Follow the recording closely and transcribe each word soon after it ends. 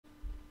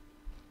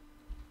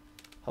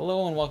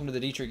Hello and welcome to the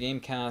Dietrich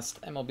Gamecast,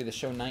 MLB The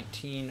Show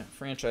 19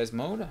 franchise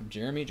mode. I'm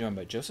Jeremy, joined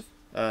by Joseph.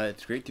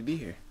 It's great to be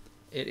here.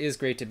 It is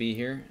great to be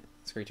here.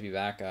 It's great to be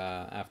back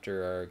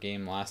after our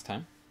game last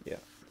time.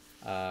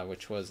 Yeah.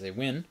 Which was a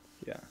win.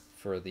 Yeah.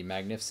 For the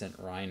magnificent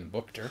Ryan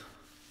Buchter.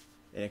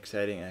 An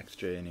exciting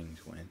extra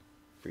innings win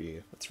for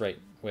you. That's right,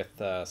 with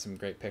some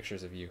great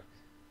pictures of you.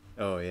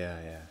 Oh, yeah.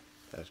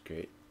 That was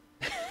great.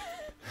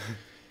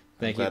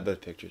 I'm glad those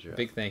pictures are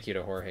Big thank you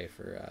to Jorge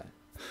for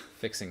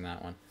fixing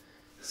that one.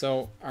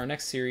 So, our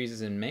next series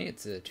is in May.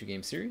 It's a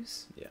 2-game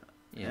series. Yeah.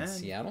 In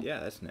Seattle.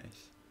 Yeah, that's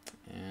nice.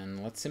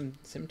 And let's sim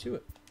to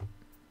it.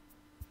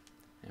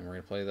 And we're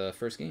going to play the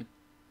first game.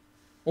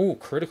 Oh,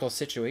 critical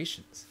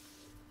situations.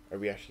 Are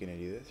we actually going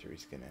to do this, or are we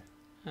just going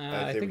to...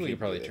 I think we can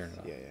probably turn it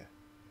off. Yeah. It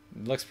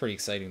looks pretty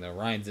exciting, though.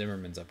 Ryan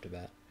Zimmerman's up to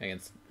bat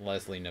against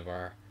Leslie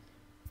Navarre.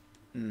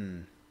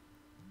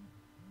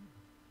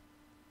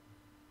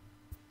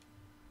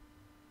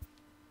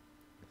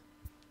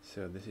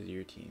 So this is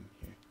your team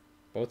here.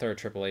 Both our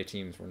AAA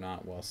teams were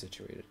not well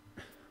situated.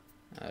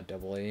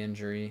 AA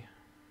injury.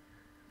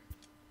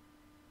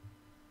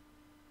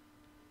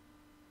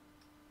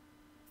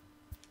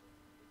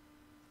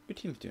 Your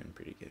team's doing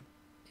pretty good.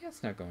 Yeah,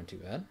 it's not going too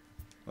bad.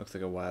 Looks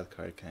like a wild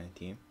card kind of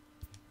team.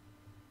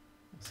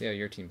 We'll see how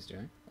your team's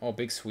doing. Oh,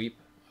 big sweep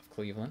of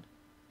Cleveland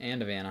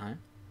and of Anaheim.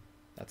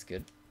 That's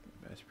good.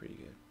 That's pretty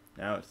good.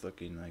 Now it's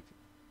looking like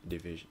a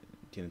division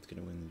team that's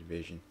going to win the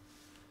division.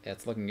 Yeah,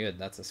 it's looking good.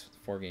 That's a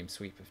 4-game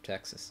sweep of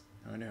Texas.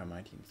 I wonder how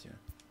my team's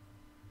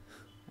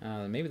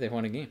doing. Maybe they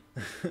won a game.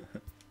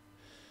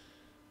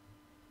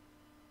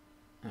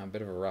 A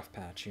bit of a rough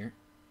patch here.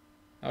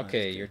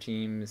 Okay, your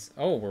team's...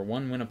 Oh, we're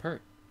 1 win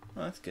apart.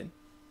 Oh, that's good.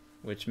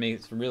 Which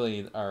makes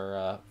really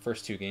our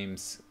first 2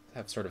 games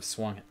have sort of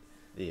swung it.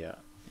 Yeah.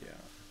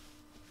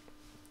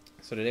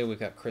 So today we've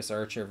got Chris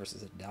Archer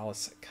versus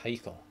Dallas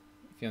Keuchel.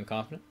 Feeling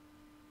confident?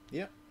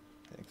 Yeah,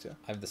 I think so.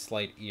 I have the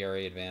slight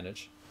ERA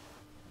advantage.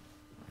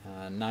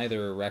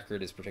 Neither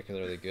record is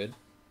particularly good.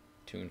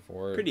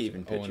 2-4. Pretty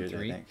even pitchers, 0-3.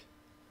 I think.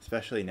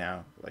 Especially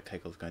now, like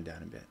Keichel's gone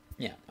down a bit.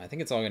 Yeah, I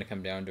think it's all going to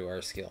come down to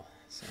our skill.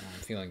 So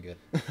I'm feeling good.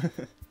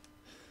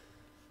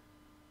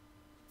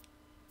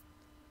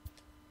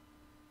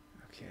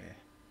 Okay.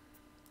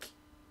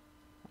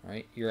 All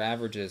right, your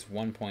average is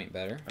 1 point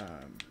better.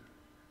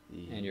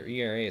 And your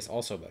ERA is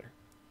also better.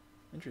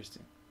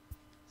 Interesting.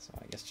 So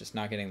I guess just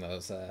not getting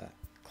those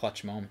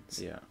clutch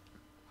moments. Yeah.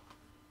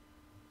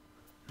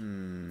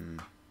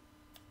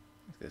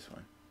 Like this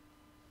one.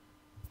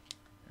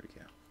 There we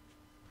go.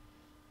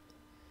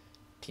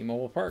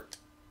 T-Mobile Park.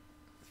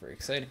 Very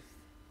exciting.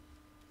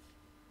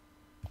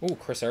 Oh,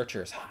 Chris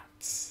Archer is hot.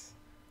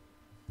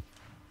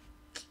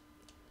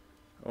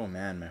 Oh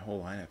man, my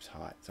whole lineup's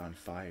hot. It's on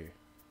fire.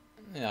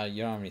 Yeah,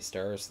 you don't have any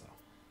stars though.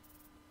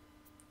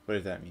 What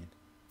does that mean?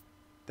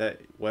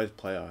 That was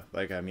playoff.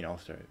 Like, I mean,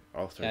 All-Star.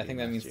 Yeah, I think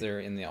that means they're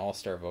in the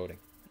All-Star voting.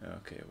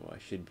 Okay, well, I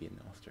should be in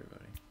the All-Star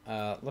voting.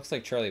 Looks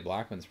like Charlie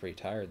Blackmon's pretty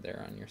tired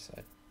there on your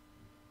side.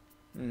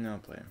 No, I'll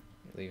play him.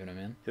 You're leaving him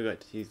in?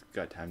 He's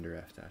got time to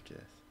rest after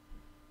this.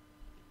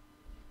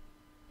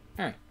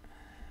 Alright.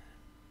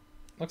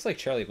 Looks like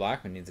Charlie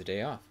Blackmon needs a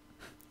day off.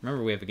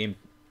 Remember, we have a game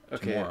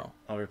tomorrow.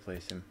 I'll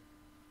replace him.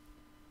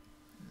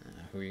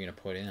 Who are you going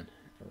to put in?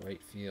 The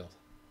right field.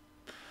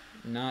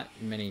 Not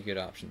many good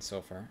options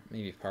so far.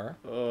 Maybe Parra.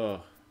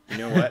 Oh, you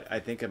know what? I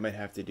think I might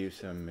have to do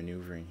some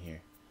maneuvering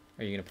here.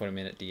 Are you going to put him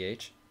in at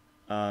DH?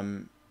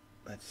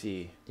 Let's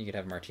see. You could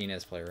have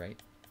Martinez play right.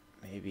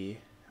 Maybe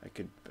I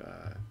could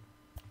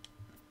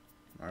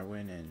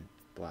Marwin and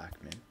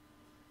Blackmon,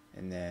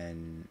 and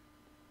then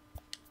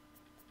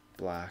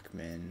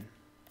Blackmon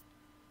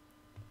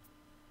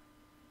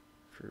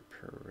for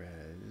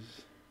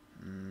Perez.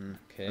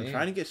 Okay. I'm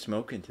trying to get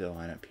Smoke into the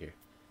lineup here.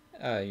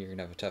 You're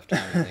gonna have a tough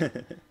time, I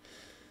think.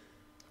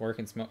 Work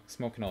and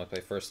Smoke can only play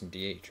first in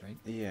DH, right?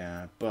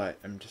 Yeah, but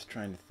I'm just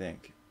trying to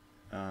think.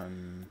 Martinez.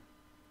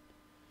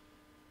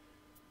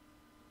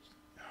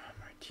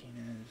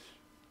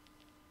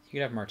 You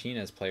could have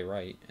Martinez play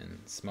right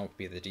and Smoke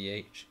be the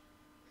DH.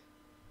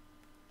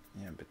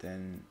 Yeah, but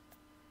then...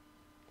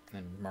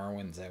 And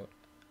Marwin's out.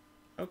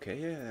 Okay,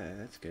 yeah,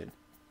 that's good.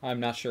 I'm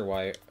not sure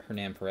why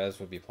Hernan Perez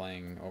would be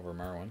playing over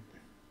Marwin.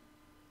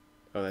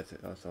 Oh,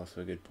 that's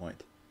also a good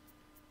point.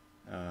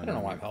 I don't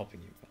know why I'm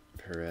helping you. But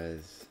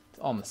Perez. it's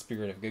all in the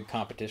spirit of good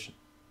competition.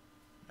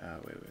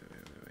 Wait.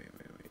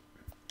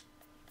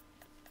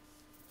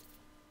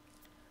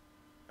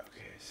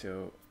 Okay,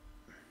 so...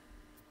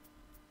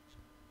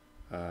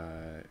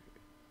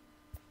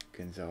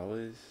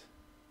 Gonzalez.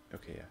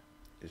 Okay, yeah.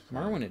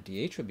 Marwin at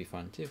DH would be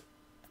fun too.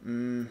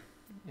 In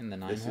the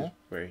 9 this hole. Is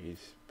where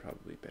he's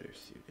probably better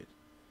suited.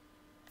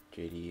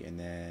 JD, and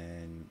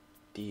then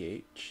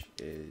DH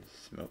is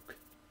Smoke.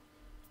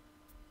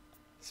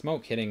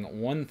 Smoke hitting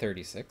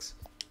 136.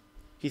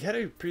 He's had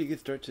a pretty good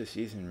start to the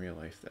season in real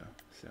life, though.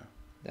 So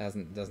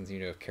doesn't seem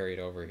to have carried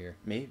over here.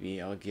 Maybe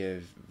I'll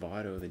give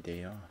Votto the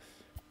day off.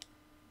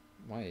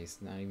 Why? He's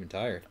not even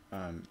tired.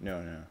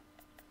 No.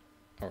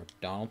 Or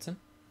Donaldson?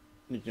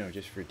 No,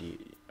 just for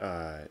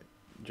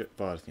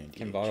Votto's going to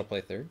Can DH. Votto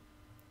play third?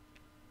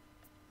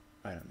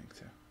 I don't think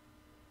so.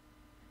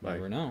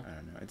 Never know. I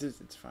don't know.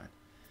 It's fine.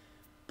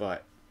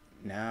 But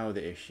now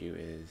the issue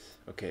is,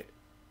 okay,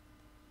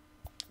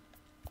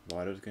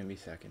 Votto's going to be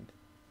second.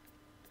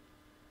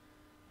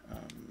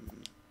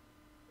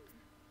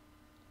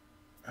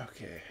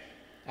 Okay.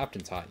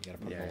 Upton's hot. You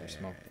gotta put him over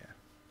Smoke. Yeah.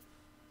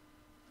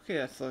 Okay,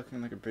 that's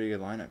looking like a pretty good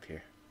lineup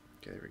here.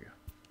 Okay, there we go.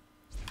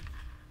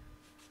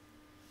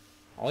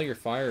 All your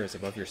fire is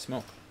above your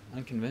smoke.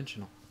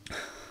 Unconventional.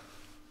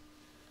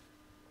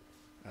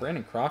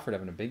 Brandon Crawford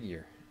having a big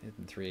year.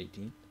 Hitting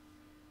 318.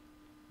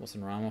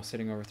 Wilson Ramos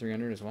sitting over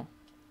 300 as well.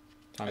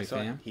 Tommy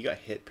Pham. He got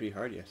hit pretty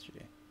hard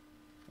yesterday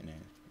in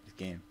his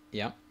game.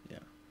 Yeah. Yeah.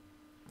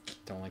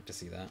 Don't like to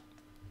see that.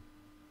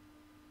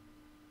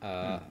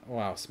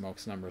 Wow,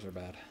 Smoke's numbers are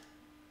bad.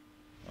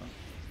 Well,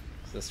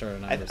 So the start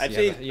of numbers. I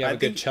a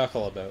good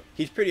chuckle about.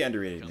 He's pretty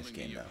underrated in this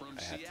game, though,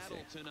 I have to say.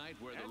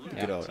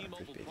 Yeah. Good all around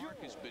first base.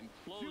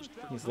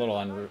 He's a little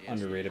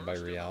underrated by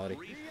reality.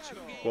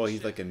 Well,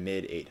 he's like a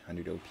mid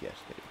 800 OPS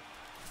hitter.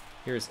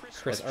 Here's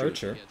Chris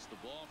Archer.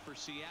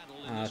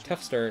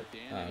 Tough start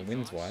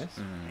wins-wise.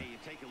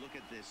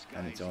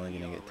 And it's only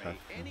going to get tough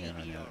from here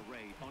on out.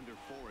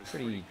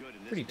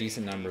 Pretty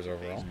decent numbers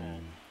overall.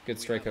 Good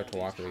strikeout to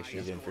walk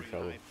ratio. He's in for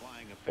trouble.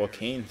 Well,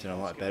 Kane's done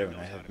a lot better when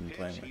I have been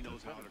playing with him.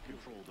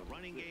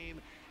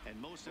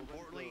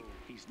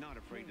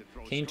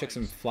 Kane took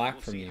some flack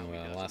from you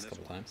the last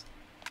couple times.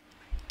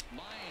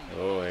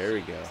 Oh, there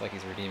we go. It's like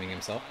he's redeeming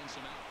himself.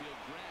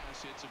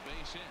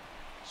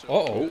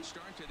 Uh-oh.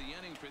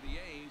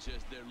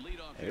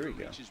 There we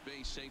go.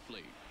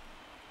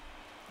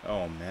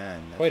 Oh,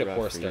 man. That's Quite a rough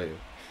poor for start. you.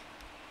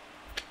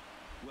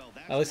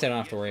 At least I don't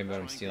have to worry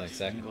about him stealing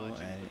second. Single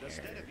and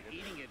error.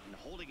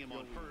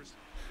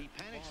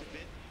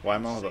 Well,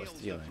 I'm all about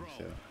stealing,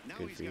 so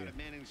good for you.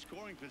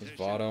 Here's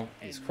Votto.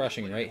 He's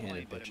crushing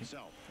right-handed pitching.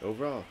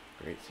 Overall,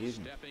 great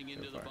season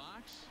so far.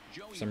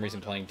 For some reason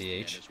playing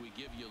DH.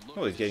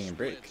 Oh, he's getting a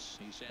break.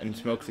 And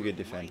Smoke's a good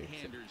defender.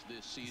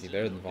 So. Is he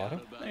better than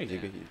Votto? No, he's a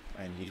good,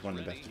 and he's one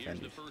of the best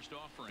defenders.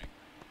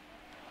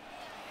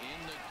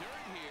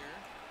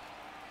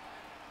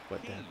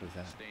 What the heck was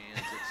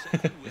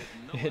that?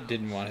 It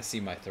didn't want to see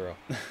my throw.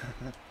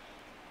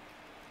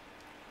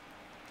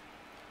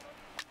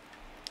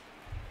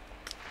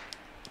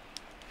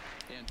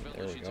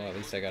 There we go. At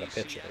least I got a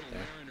pitch right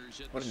there.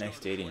 What a nice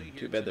stadium.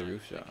 Too bad the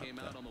roof's up.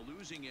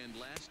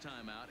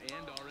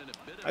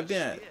 I've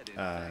been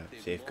at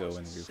Safeco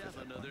when the roof was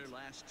up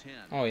once.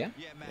 Oh, yeah?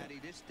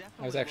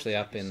 I was actually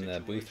up in the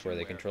booth where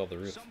they control the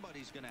roof.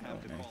 Oh,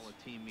 nice.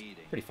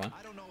 Pretty fun.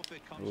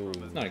 Ooh.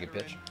 It's not a good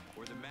pitch.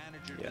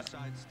 Yeah.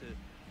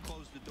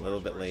 A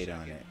little bit late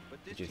on it,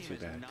 which is too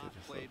bad because it's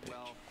a slow pitch.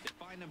 They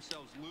find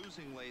themselves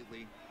losing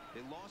lately.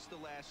 They lost the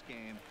last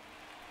game,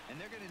 and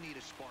they're going to need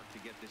a spark to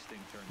get this thing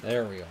turned.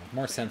 There we go.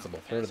 More sensible.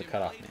 Throw to the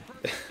cutoff man.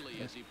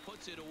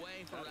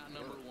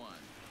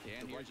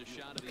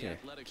 Okay.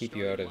 Keep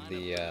you out of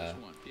the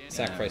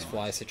sacrifice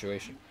fly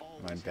situation.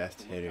 My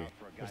best hitter.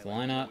 Here's the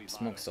lineup.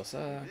 Smoke still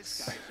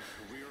sucks.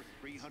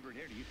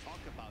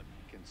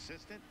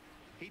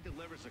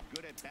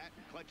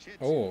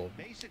 Oh,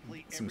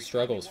 some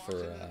struggles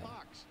for,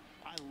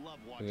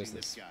 who is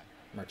this?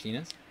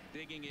 Martinez?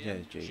 Yeah,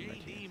 it's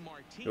J.D.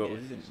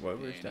 Martinez. What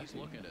was his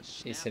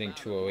stats? He's hitting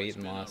 208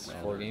 in the last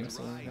 4 games,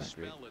 something like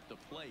that.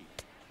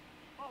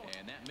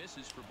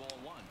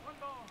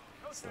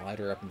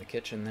 Slider up in the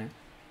kitchen there.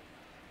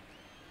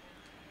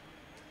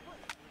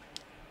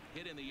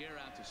 Hit in the air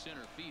out to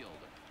center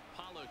field.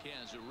 Pollock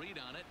has a read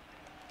on it.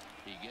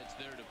 He gets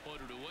there to put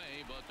it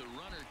away, but the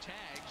runner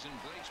tags and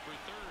breaks for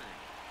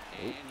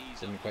third. And he's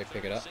Didn't quite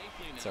pick it up.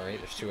 It's alright,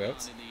 there's 2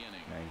 outs.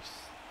 Nice.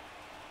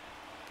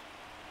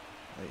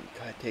 Well, you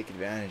gotta take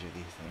advantage of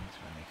these things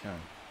when they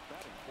come.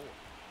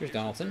 Here's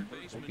Donaldson.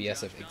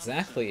 OPS of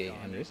exactly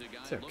 800.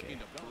 It's okay.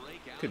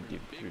 Could be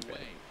better.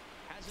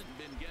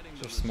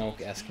 Just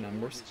smoke-esque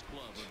numbers.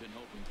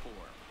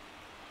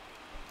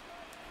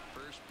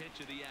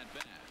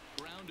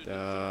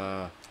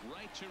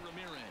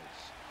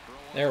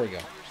 There we go.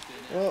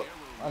 Well,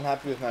 I'm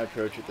happy with my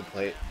approach at the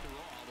plate.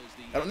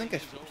 I don't think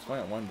I swung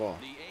at one ball.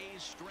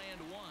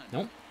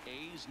 Nope.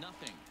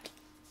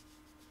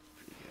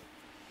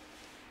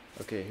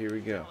 Okay, here we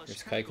go.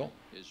 Here's Keuchel.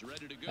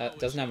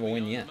 Doesn't have a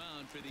win yet.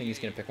 I think he's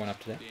going to pick one up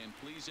today.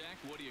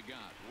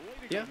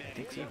 Yeah, I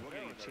think so.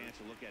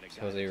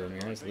 Jose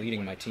Ramirez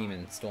leading my team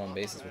in stolen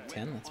bases with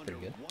 10. That's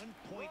pretty good.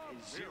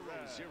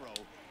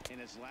 In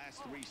his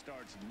last 3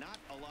 starts, not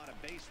a lot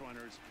of base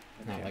runners.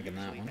 Not liking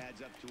that one.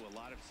 Adds up to a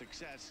lot of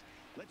success.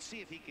 Let's see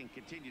if he can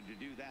continue to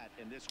do that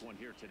in this one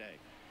here today.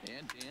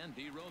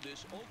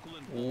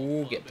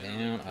 Ooh, get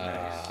down.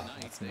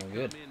 That's no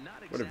good.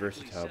 What a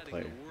versatile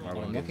player.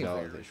 Marlon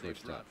Gonzalez at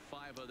shortstop.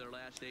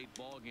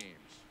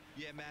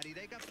 Yeah, Matty,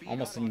 they got beat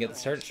Almost up didn't on get the the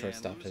start at homestand,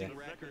 shortstop today. losing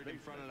record in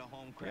front of the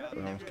home crowd.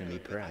 Yeah, Ramos can be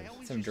Perez.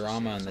 Some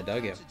drama in the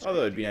dugout.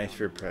 Although it'd be nice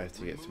for Perez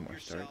to get some more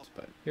starts,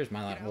 but Here's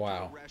my line.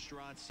 Wow.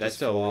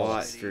 that's a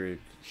lot for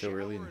so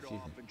early in the season.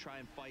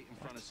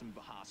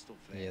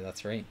 Yeah,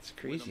 that's right. It's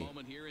crazy.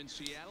 My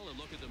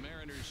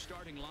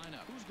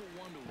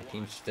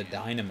team's just a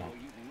dynamo.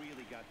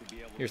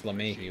 Here's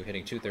LeMahieu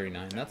hitting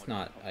 239. That's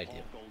not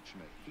ideal.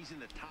 He's in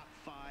the top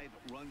 5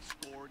 runs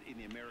scored in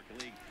the American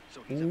League,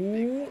 so he's a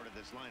big part of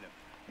this lineup.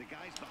 The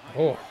guys behind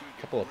Oh, him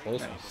a couple of close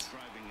nice. ones.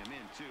 Driving him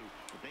in too,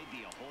 but they'd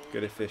be a whole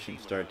Good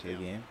efficient start to the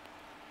game.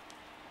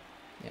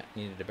 Yeah,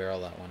 needed to barrel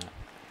that one up.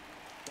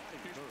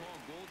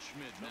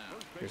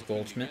 Here's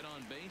Goldschmidt.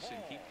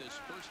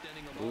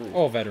 Ooh.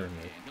 Oh, veteran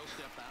move.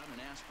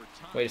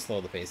 Way to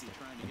slow the pace there.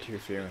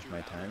 Interfering with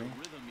my timing.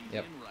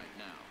 Yep.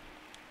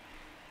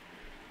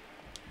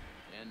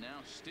 And now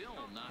still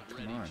not Come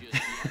ready on. just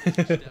yet.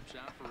 Steps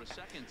out for a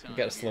second time You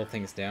gotta slow here.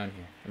 things down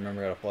here.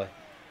 Remember how to play.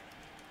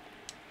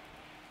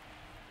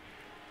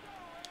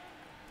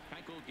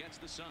 Keuchel gets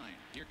the sign.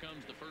 Here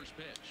comes the first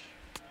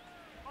pitch.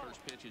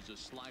 First pitch is a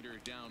slider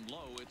down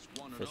low. It's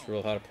 1-0. First rule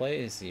of how to play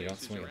is you don't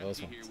Bases swing are at those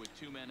empty here ones. with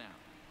 2 men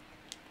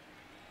out.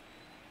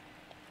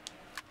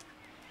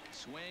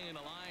 Swing and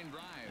a line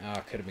drive.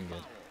 Ah, could have been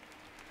good.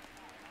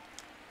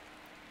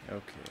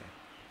 Okay.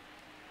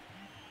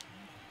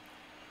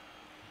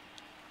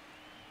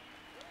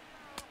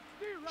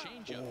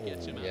 Changeup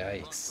gets him out of the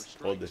hunt Yikes. for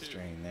strike Hold the 2.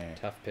 string there.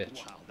 Tough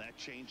pitch. Wow, that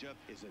changeup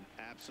is an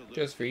absolute.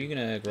 Joseph, are you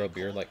gonna grow a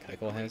beard like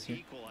Keuchel has here?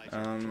 Yeah,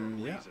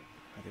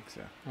 I think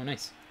so. Oh,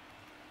 nice.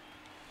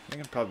 I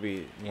think I'm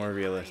probably more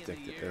realistic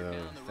that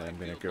I'm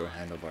gonna grow a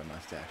handlebar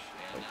mustache.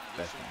 Like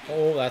best one.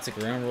 Oh, that's a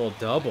ground rule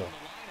double.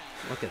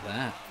 Look at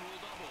that.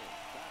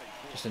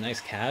 Just a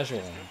nice casual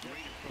one.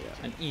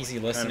 Yeah. An easy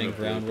listening Kind of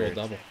a ground rule bluebird.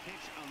 double.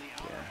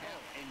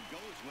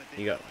 Yeah.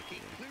 You got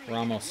lucky there.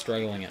 Ramos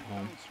struggling at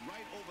home.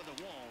 Right over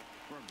the wall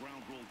for a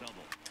ground rule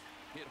double.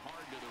 Hit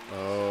hard to the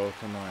Oh,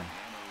 come on. And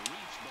a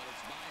reach, but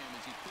it's by him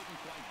as he couldn't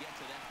quite get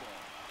to that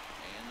ball.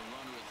 And the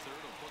runner at third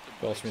will put the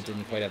Goldschmidt brakes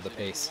didn't on quite have his the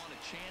if he pace. want to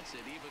chance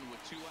it even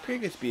with 2 outs. Pretty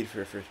good speed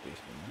for a first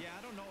baseman. Huh? Yeah,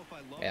 I don't know if I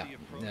love Yeah, the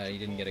approach no, of you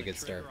didn't get a pulling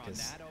good the start trigger on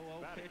 'cause that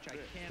 0-0 pitch. I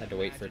can't had to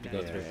wait for it to go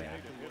imagine through. that's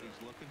exactly what he's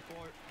looking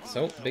for.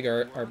 So, big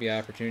RBI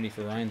opportunity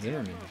for Ryan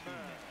Zimmerman.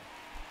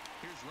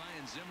 Here's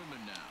Ryan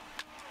Zimmerman now.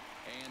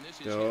 And this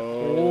is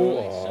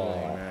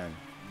Oh, man.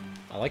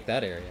 I like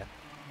that area.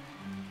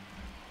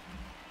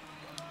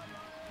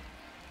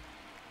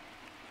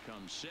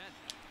 comes set.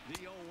 The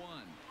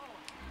 0-1.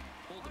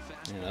 Pulled the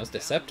fastball Man, that was down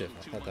deceptive. a I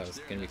little thought too that much was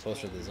there, going to be and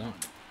closer to that's the ball zone.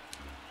 1.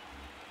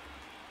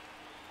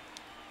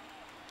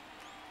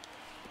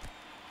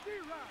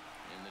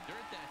 In the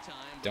dirt that time.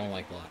 but Don't a good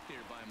like that. block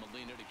there by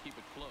Molina to keep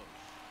it close.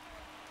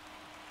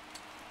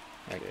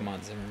 All right, come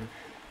on, Zimmerman.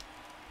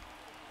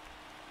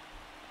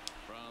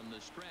 From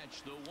the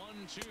stretch, the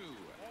 1-2.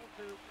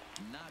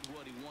 Not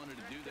what he wanted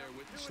to do there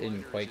with the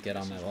Didn't sliders, quite and get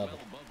on this my is level.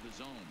 well above the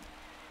zone.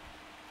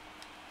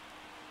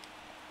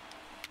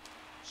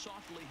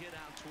 Softly hit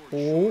out towards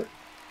Oh. short.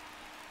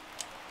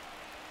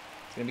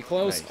 It's going to be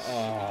close. Nice.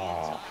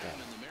 Oh. Time,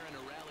 and the Mariner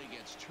rally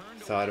gets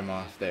turned Sawed him away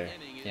off as the there.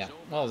 inning is Yeah, over.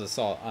 well, it was a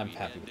solid. I'm We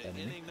happy head with to that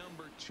inning. inning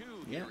number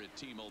 2 Yeah. here at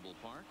T-Mobile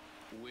Park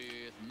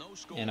with no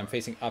score. And I'm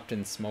facing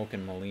Upton, Smoke,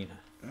 and Molina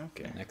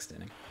Okay. next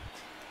inning.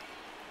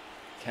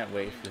 Can't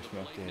wait for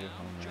Smoke to hit a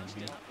home run.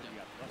 Justin here.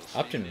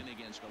 Upton. Upton,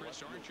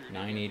 981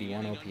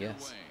 981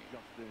 OPS.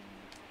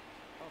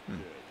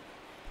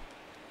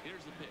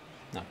 Here's the pitch.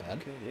 Not bad.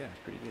 Okay, yeah, it's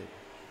pretty good.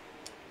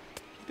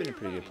 He's been a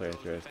pretty good player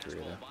throughout his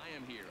career, though.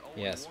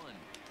 Yes.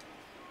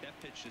 That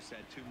pitch just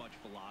had too much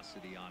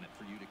velocity on it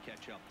for you to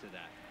catch up to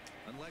that.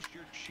 Unless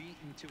you're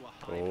cheating to a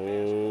high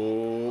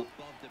Oh. fastball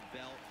above the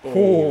belt.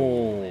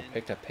 Oh, then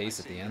picked up pace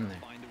I at say the you end gotta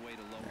there. Find a way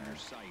to lower your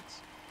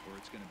sights, or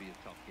it's going to be a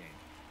tough game.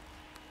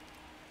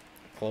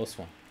 Close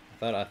one.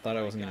 I thought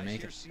I wasn't going to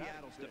make Here's it.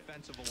 Seattle's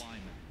defensive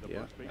alignment.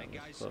 Yeah, And that was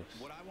guys, close.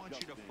 what I want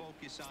you to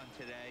focus on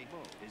today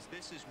is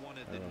this is one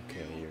of the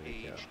Okay, here new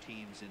we go. age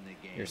teams in the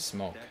game. Here's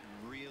Smoke. That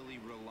really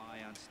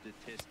rely on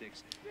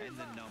statistics and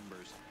the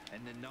numbers.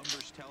 And the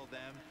numbers tell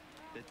them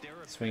that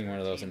they're a Swing one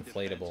of those better team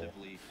inflatable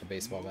defensively,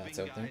 baseball bats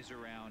moving out there. guys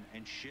around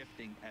and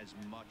shifting as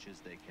much as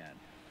they can.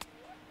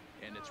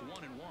 And it's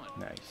 1-1.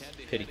 Nice.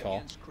 Head-to-head Pity call.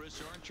 against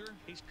Chris Archer.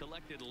 He's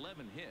collected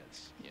 11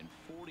 hits in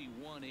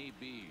 41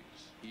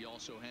 ABs. He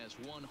also has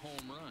 1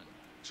 home run.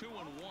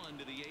 2-1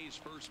 to the A's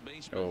first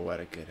baseman. Oh, what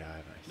a good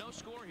eye by No Smoke.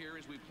 score here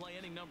as we play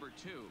inning number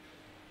 2.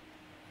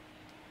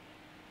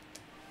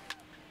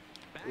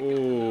 Back up the Oh,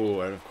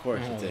 middle. and of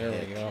course Oh, it's a there we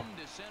hit. go.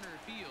 Into center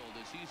field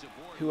as he's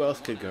aboard Who with else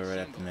a could go one-out right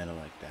up the single. middle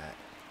like that?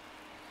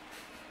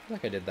 I feel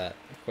like I did that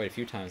quite a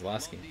few times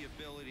last Love game. the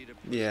ability to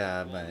push Yeah,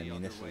 the ball but I the mean,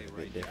 other this way is a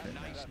right bit now.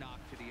 different Nice now. knock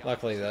to the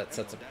Luckily, opposite. that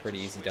sets a That's pretty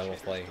a easy switch double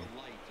hitters play.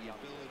 delight, the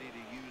ability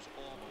to use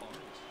all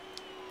parts.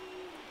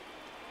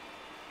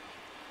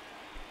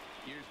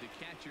 Here's the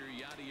catcher,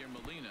 Yadier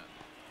Molina.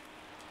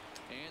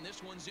 And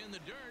this one's in the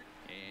dirt.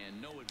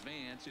 And no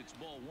advance. It's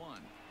ball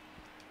 1.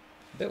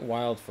 A bit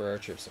wild for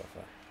Archer so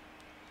far.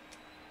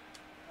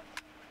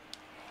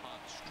 Pop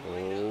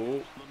straight Oh.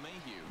 up.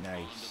 LeMahieu.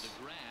 Nice.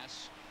 the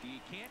grass.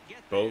 He can't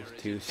get Both there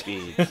as 2 it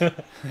speeds. will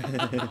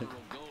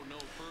go no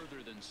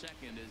further than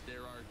second as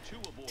there are 2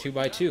 aboard. 2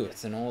 by 2.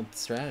 It's an old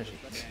strategy.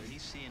 Yeah,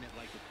 he's seeing it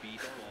like a beach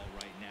ball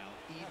right now.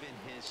 Even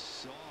his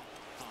soft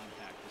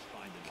contact is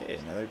finding Okay,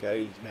 balls. another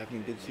guy who's having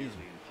a good season.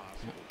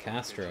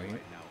 Castro here.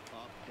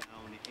 Up,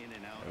 down, in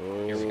and out.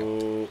 Here we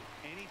go.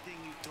 Anything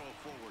you throw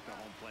forward to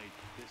home plate,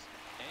 this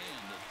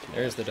And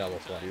There's the double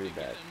play. You're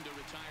bad. them to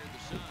retire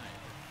the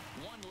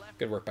side. One left.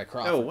 Good work by Oh,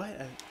 Crawford. what?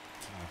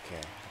 Okay,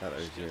 I thought it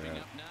was 0. Stepping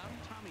up now,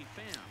 Tommy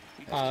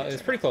Pham. It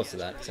was pretty close to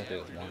that, except it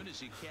was 1. As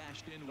he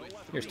cashed in with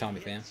Here's 3 Tommy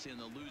Pham. hits in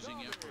the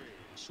losing effort.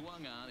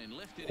 Swung on and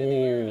lifted in the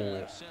air to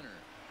left center.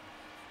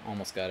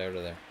 Almost got out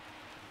of there.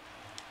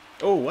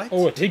 Oh, what?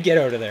 Oh, it did get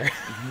out of there.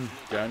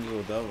 Ground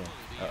rule double.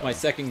 My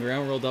second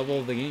ground rule double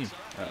of the game.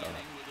 Uh-oh.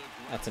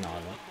 That's an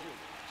odd one.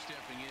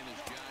 Stepping in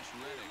is Josh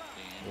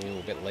Reddick. And Ooh,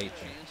 a bit late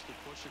there. chance to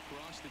push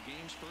across the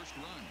game's first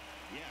run.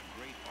 Yeah,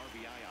 great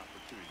RBI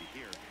opportunity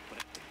here, but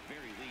at the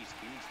very least,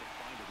 he needs to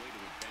find a way to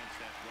advance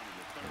that runner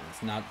to third.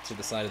 It's not to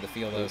the side of the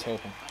field I was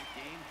hoping. Tight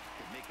game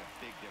could make a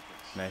big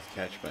difference. Nice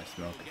catch by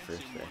Smoke at Gets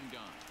first in there. one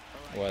gone.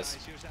 It was.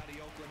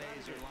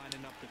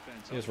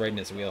 He was right in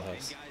his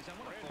wheelhouse.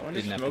 I wonder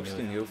if Didn't have to Smoke's do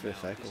gonna it. go for a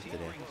cycle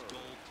today.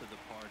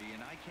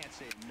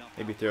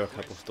 Maybe throw a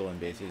couple stolen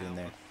bases in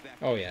there.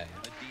 Oh, yeah,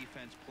 A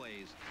defense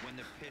plays when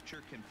the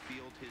pitcher can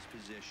field his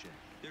position.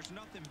 There's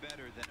nothing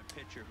better than a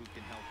pitcher who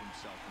can help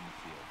himself in the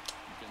field.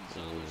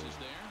 Gonzalez is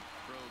there.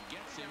 Throw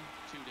gets him.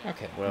 2 down.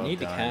 Okay, Well we need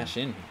done. to cash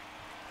in here.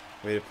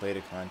 Way to play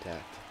to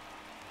contact.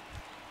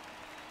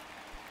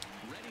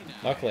 Ready now.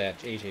 Luckily, I have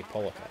AJ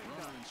Pollock up.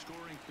 Runner in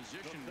scoring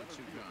position with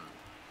 2 gone.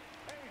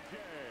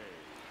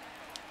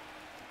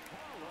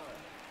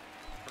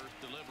 First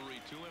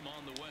delivery to him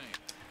on the way.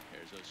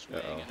 There's a swing.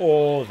 Uh-oh. and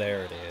Oh,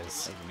 there it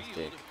is. That was a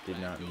mistake. Did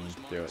not mean to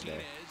throw it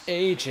there.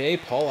 AJ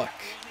Pollock.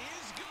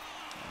 Is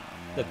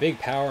gone. The big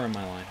power in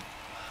my line.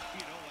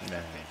 Nah,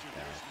 nah.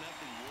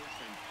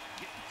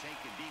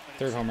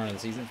 Third home run of the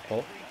season for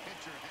Pollock.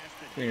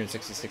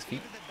 366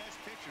 feet.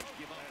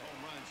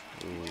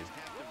 Ooh.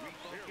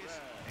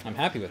 I'm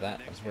happy with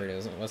that. I was worried I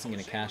wasn't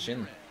going to cash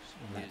in on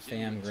that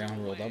Pham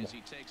ground rule double.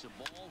 He takes a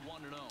ball 1-0.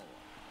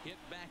 Hit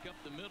back up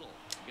the middle.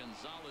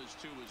 Gonzalez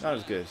to his Not as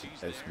left. good as He's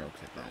there. Smoke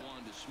at that. Throw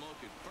on to Smoke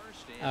at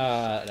first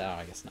and No,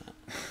 I guess not.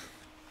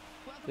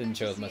 Didn't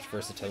show as much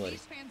versatility.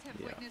 Fans have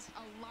Yeah. witnessed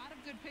a lot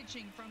of good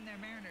pitching from their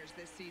Mariners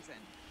this season.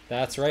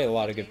 That's right, a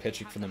lot of good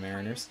pitching from the Have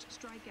Mariners. highest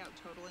strikeout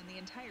total in the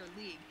entire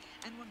league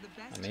and one of the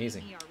best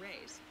Amazing.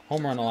 ERAs.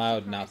 Home run So it's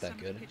allowed, surprised not that some of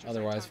the good. pitchers I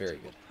Otherwise, talked very to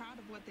good. were proud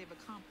of what they've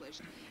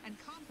accomplished and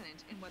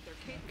confident in what they're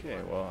capable Okay,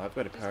 of. well, I've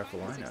got a Despite powerful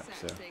the lineup,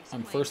 success, so they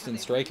I'm explained first how in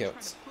they really try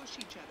strikeouts. to push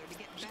each other to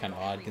get Which is better kind of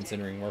odd every day.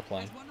 considering we're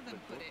playing. As one of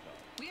them put it,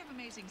 we have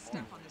amazing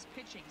stuff on this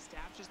pitching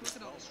staff. Just look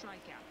at all the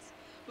strikeouts.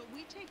 But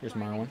we take Here's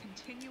pride in Marlon.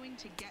 continuing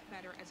to get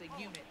better as a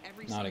unit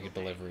every Not a single good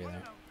day. delivery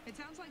there. It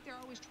sounds like they're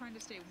always trying to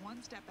stay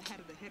one step ahead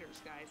of the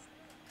hitters, guys.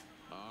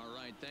 all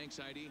right, thanks,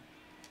 Heidi.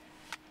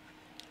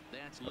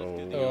 That's Oh.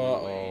 lifted the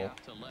other way Uh-oh.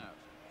 out to left.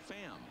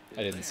 Pham is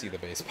I didn't there. see the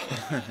baseball.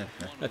 One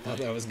I thought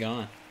that was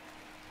gone.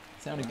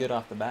 Sounded good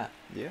off the bat.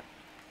 yeah.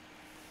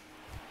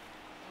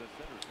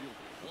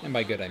 And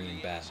by good, I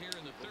mean bad. Here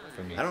in the third.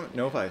 For me. I don't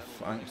know if I've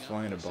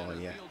swung at a ball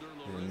yet.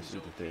 And this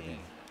is the third inning.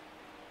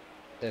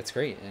 That's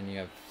great, and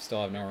you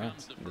still have no Comes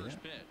runs. the first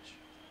Yeah. pitch.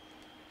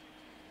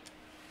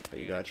 But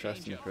you gotta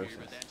trust in the Changeup here, process.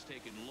 but that's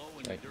taken low in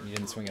Right, the dirt you didn't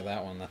for a swing at ball.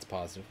 that one, that's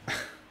positive.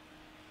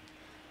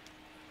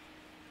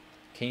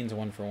 Kane's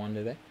 1 for 1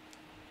 today.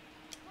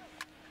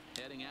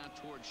 Heading out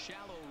towards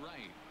shallow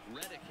right.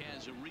 Reddick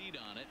has a read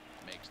on it.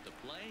 Makes the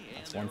play. And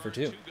That's there 1 for are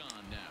 2. 2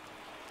 gone now.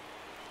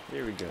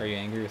 Here we go. Are you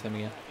angry with him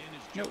again? In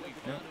is Nope, Joey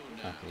nope.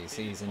 Votto now. Okay, you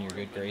see he's in your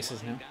good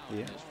graces now? Down in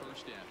Yeah. his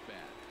first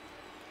at-bat.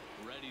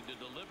 Ready to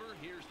deliver.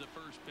 Here's the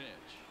first pitch.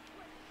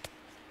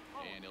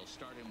 And he'll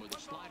start him with a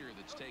slider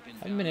that's taken.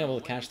 I haven't been able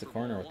to down catch the for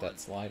corner ball with one. that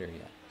slider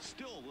yet.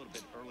 Still a little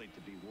bit early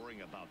to be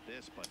worrying about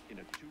this, but in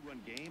a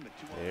 2-run game, a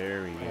 2-run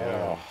There we Oh.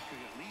 go.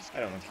 could at least I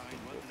don't get a think tying he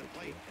can run go to the for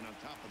plate. two. And on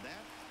top of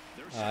that,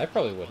 they're I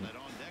probably on wouldn't. that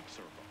on-deck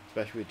circle.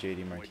 Especially with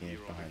JD Boy, Martinez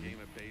Giro, behind the me.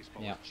 game of baseball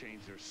Yeah. has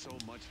changed. There's so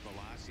much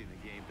velocity in the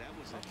game. That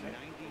was a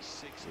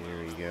 96 Here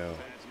we mile go.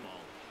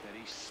 fastball that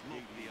he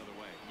smoked the other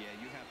way. Yeah,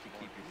 you have to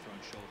keep your front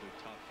shoulder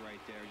tough right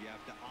there. You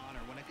have to honor.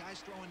 When a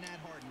guy's throwing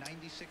that hard,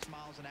 96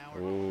 miles an hour,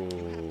 you have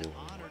to Ooh.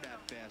 honor that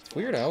fastball. It's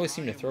weird, I always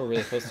seem to throw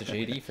really close to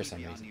JD for some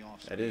Keep you on reason. the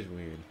off That speed. is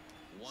weird.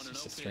 One It's and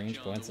just a oh strange pitch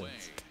on the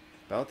coincidence. way.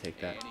 But I'll take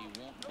that. And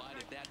he won't bite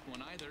at that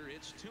one either.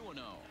 It's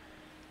 2-0.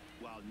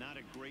 Well, not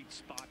a great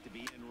spot to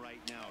be in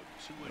right now.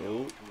 2-0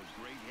 Oh. to a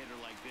great hitter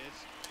like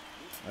this.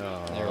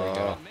 Oh. There we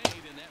go.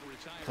 Made, and that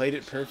retires Played the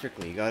it side.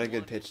 perfectly. Got a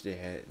good pitch to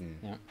hit. And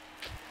Yeah.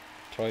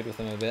 Toyed with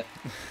him a bit.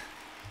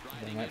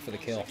 Striding Then went in for the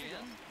once kill. again,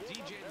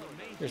 DJ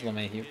LeMahieu Here's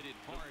LeMahieu. hit it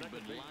hard,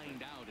 but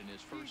lined out in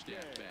his first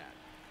at-bat.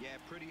 Yeah,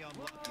 pretty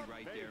unlucky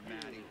right there,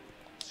 Matty.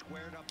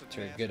 Squared up a It's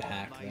a good fastball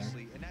hack there.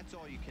 nicely, and that's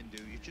all you can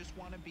do. You just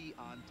want to be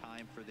on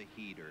time for the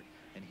heater,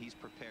 and he's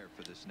prepared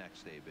for this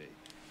next AB.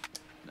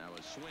 Now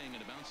a swing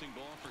and a bouncing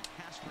ball for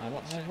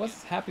Castro. I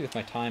was happy with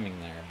my timing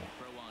there,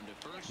 but Throw on to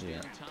first Yeah,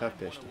 in time, tough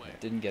pitch one to away.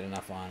 hit. didn't get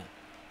enough on it.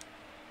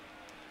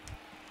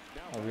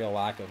 A real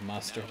lack of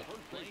mustard. Now to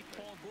play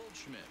Paul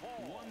Goldschmidt,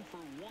 1 for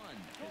 1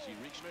 as he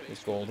reached base Here's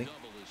for the Goldie.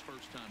 double his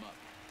first time up.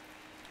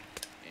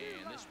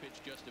 And this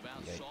pitch just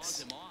about Yikes.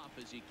 saws him off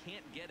as he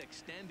can't get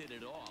extended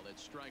at all.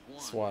 It's strike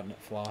one. Swatting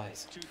at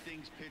flies. Two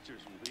things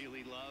pitchers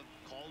really love: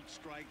 cold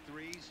strike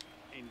threes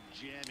and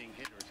jamming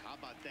hitters. How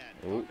about that?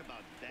 Ooh. Talk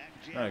about that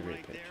jam Not a great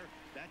right pitch, there.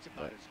 That's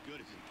about but as good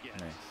as it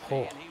gets. Nice.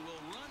 Oh, And he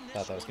will run this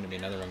thought that was one going to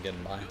be down. another one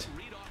getting by. Good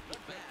read off the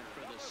bat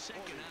for the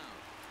second out.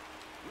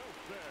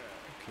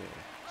 Okay.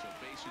 So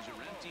bases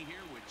are empty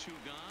here with 2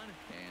 gone.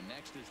 And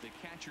next is the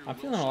catcher. I'm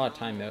feeling a lot of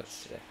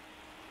timeouts today.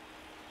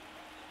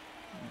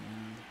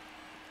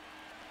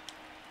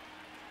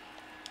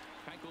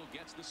 Keuchel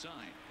gets the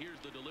sign. Here's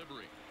the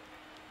delivery.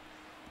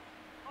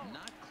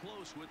 Not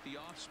close with the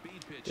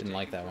off-speed pitch. Didn't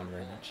like that taken one for a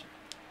very ball. much.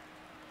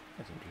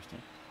 That's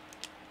interesting.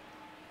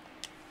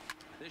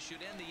 This should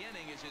end the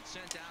inning as it's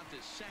sent out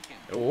to second.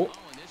 Oh.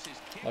 And this is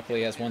kicked Luckily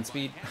he has out one by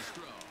speed.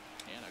 Castro.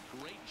 And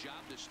a great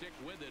job to stick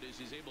with it as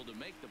he's able to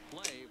make the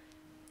play.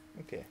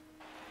 Okay.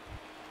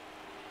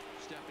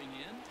 Stepping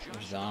in, There's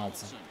Josh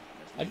Donaldson.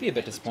 Donaldson. I'd be a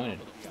bit disappointed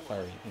if I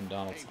were in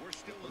Donaldson. We're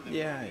still in the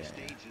Yeah, early yeah, yeah.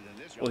 stages of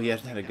this Well, he one.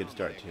 hasn't had a good Down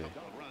start by a too.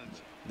 couple of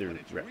runs, The but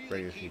it's really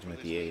regular key season for with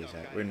this the A's.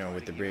 leadoff guy Or no, to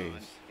with the get on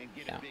Braves. and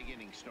get Yeah. a big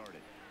inning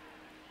started.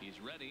 He's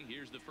ready.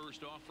 Here's the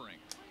first offering.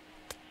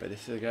 But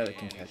this is a guy that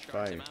can And he catch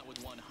starts him fire. out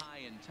with one high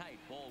and tight.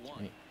 Ball 1.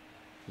 Right.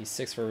 He's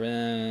 6 for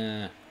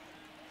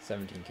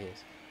 17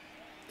 Ks.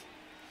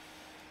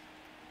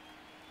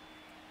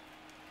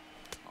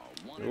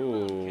 A 1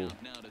 Ooh.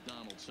 count now to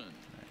Donaldson.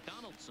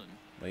 Donaldson,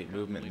 Late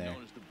movement commonly there.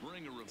 known as the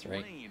bringer of That's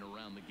right. rain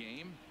around the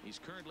game. He's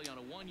currently on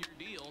a 1-year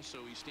deal,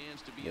 so he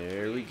stands to be a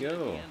There we free agent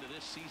go. at the end of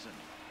this season.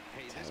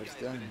 Hey, That's this how it's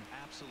guy's been done. an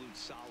absolute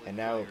solid And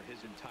now, player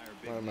his entire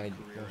big one of my league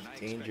career, most and I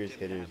expect dangerous him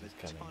to hitters have is a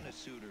coming ton up. of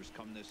suitors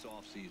come this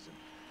offseason.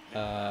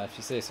 If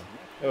you say so.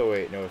 Oh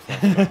wait, no, it's not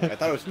smoke. I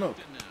thought it was smoke.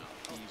 And now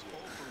he's 0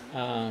 for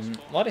 1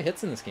 A lot of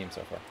hits in this game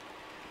so far.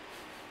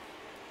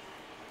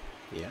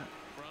 Yeah.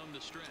 from the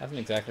stretch. Hasn't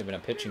exactly been a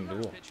pitching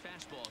duel. Pitch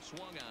fastball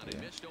swung on and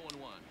Yeah. missed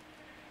 0-1.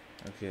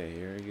 Okay,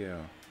 here we go.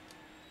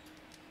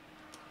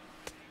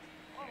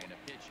 And a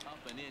pitch up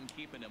and in,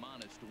 keeping him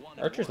honest. 1-1.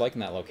 Archer's liking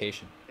that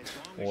location. As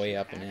long as Way you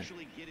up and in.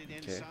 actually get it Okay,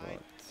 inside, well,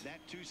 it's that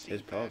two-seam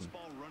his problem.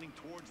 fastball running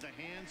towards the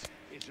hands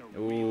is a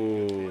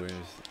really good Ooh, pitch.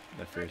 there's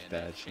the first And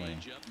bad that swing.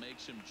 changeup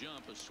makes him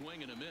jump, a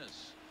swing and a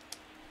miss.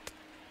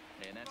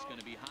 And that's going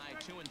to be high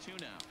 2-2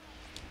 now.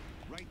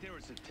 Right there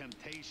is a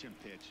temptation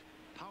pitch.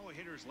 Power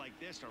hitters like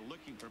this are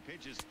looking for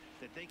pitches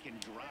that they can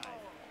drive.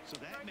 So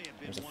that may have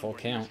been There's a one full where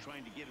he was count.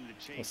 trying to get him to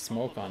chase With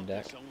smoke up on above the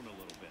deck. zone a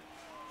little bit.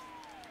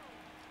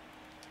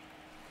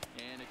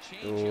 And a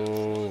changeup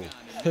Oh, swung on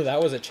and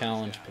that was a missed.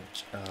 challenge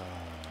pitch.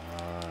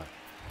 I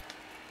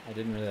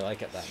didn't really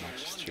like it that much. One down in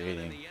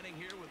Frustrating. the inning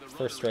here with a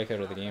First runner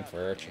strikeout of the game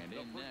for Archer. And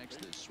in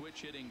next, the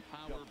switch-hitting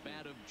power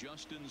bat of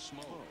Justin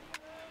Smoke.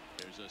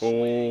 There's a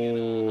swing and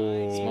a high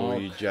Oh,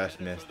 Smoke. you just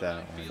missed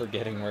that one.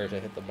 Forgetting where to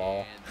hit the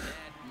ball. And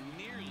that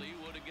nearly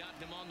would have gotten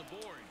him on the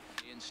board.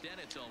 Instead,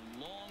 it's a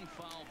long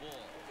foul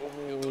ball. Oh,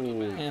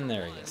 And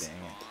there he is. dang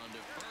it. On to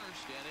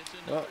first, and it's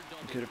Well, another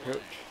double good play.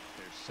 approach.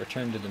 There's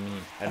Return to the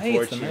mean. Hey, it's the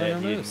Unfortunate Mariner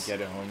he didn't Moose.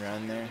 get a home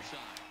run there.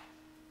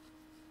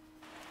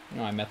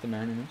 No, I met the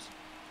Mariner Moose.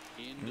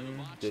 Into the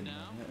box didn't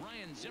now, know that.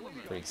 Ryan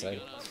Zimmerman. Pretty excited.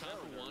 He got on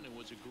top of one and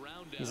was a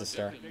ground He's a out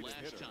star. victim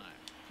last time.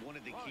 One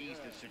of the keys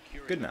to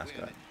securing Good the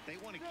mascot. win. They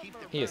want to keep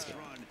the He is first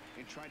good. run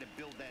and try to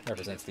build that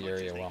Represents lead the as much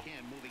area as they well.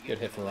 can moving Good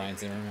into hit for the Ryan third.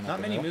 Zimmerman. Not up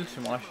the many middle. moves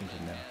from Washington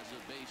though, As a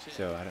base hit.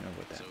 so I don't know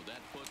about that. So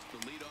that puts the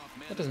leadoff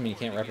man That doesn't mean you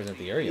can't forward to represent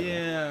get the area. though.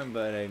 Yeah,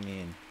 but I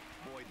mean,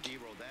 Boy,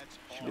 D-Roll, that's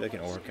should be like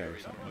an almost orca or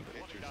scary something. from a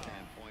pitcher's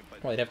standpoint,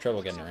 but Well, he'd have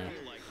trouble what's getting it around.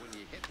 feel like when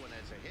you hit one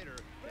as a hitter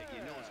that you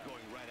know it's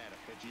going right at a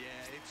pitcher?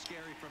 Yeah, it's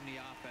scary from the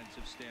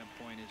offensive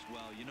standpoint as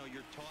well. You know,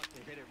 you're taught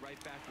to hit it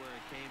right back where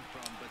it came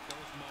from, but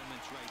those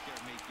moments right there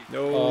make you...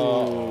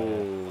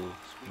 No,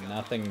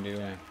 Nothing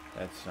doing.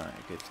 that's not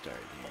a good start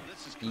here.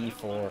 This is kind of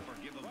E4.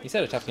 unforgivable. He's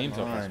had a tough game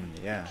so far. Come on,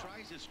 yeah.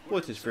 Tries his Well,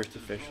 it's his square first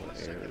circle official for a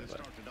second error, to but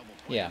start the double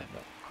play. Yeah,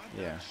 but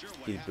I'm yeah, not sure what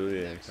he's happened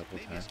booted a next. couple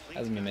Maybe times. his cleats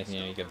Hasn't been got making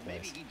any stuck, good or maybe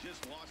plays. he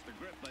just lost the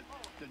grip, but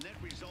the net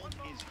result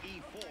is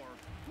E4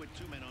 with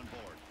 2 men on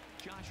board.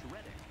 Josh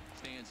Reddick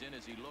stands in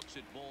as he looks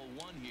at ball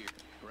 1 here.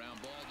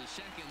 Ground ball to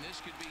second. This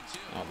could be 2.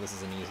 oh, this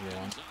is an easier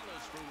one.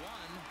 Gonzalez for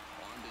 1.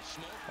 On to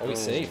Smoke. Oh, he's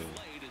safe.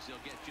 Late as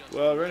he'll get just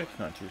Well, one. Reddick's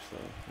not too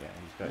slow. Yeah,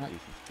 he's got Right.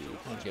 decent speed.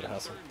 That's good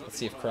hustle. Let's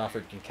see if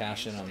Crawford can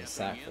cash in on the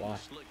sack Stepping in, fly.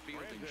 slick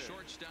fielding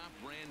shortstop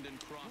Brandon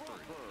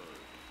Crawford.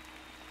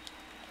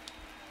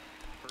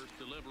 First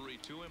delivery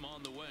to him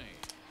on the way.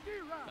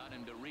 Got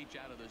him to reach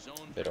out of the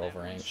zone. Bit for that over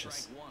one,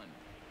 anxious. strike 1.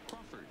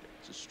 Crawford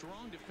is a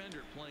strong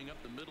defender playing up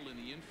the middle in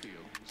the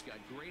infield. He's got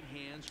great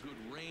hands, good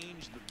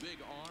range, the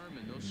big arm,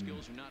 and those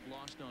skills are not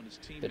lost on his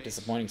teammates. Bit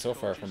disappointing so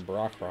far from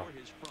Brock. Or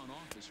his front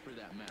office for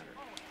that matter.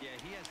 Yeah,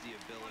 he has the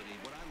ability.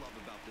 What I love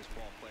about this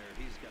ball player,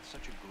 he's got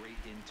such a great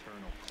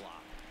internal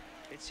clock.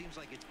 It seems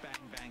like it's bang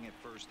bang at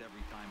first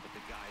every time, but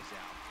the guy's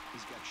out.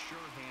 He's got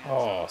sure hands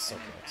Oh, so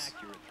and an close.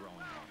 accurate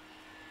throwing arm.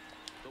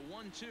 The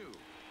 1-2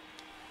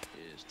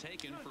 is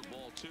taken for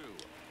ball 2.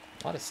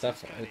 A lot of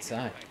stuff Kinda hit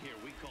outside. right here.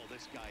 We call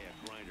this guy a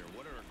grinder.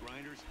 What are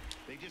grinders?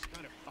 They just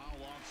kind of foul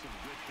off some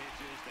good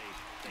pitches.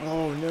 They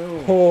Oh no!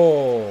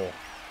 Oh,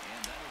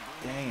 And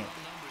that'll bring Dang it!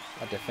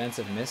 a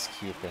defensive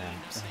miscue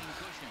perhaps.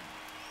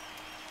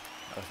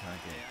 That was not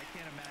good. Yeah, I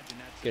can't imagine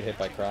that's Good hit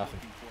by what he was Crawford.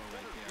 looking for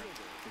right there.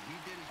 But he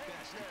did his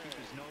best to keep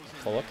his nose in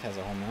Keuchel there has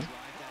a home run. and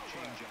drive that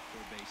changeup for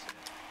a base hit.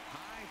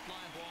 High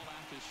fly ball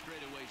out to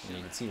straightaway And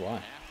you center. can see why.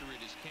 After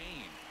it is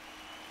Kane.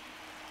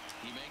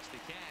 He makes the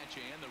catch,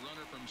 and the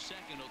runner from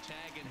second will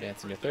tag and hit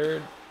Advancing for to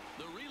third.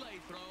 The relay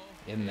throw.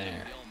 In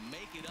there. They'll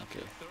make it up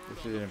Okay, to third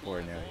this on is the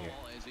important fly out here.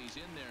 ball as he's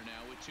in there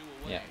now with 2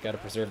 away. Yeah, got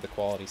to preserve the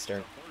quality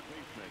start.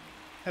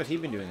 How's he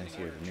been doing this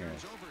year,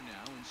 Ramirez? Over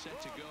now and set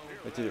to go.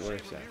 What did it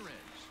worse at?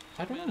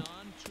 I don't know. Men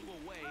on, 2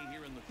 away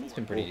here in the He's fourth.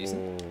 been pretty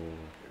decent. Oh,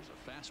 There's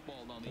a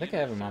fastball on I the think I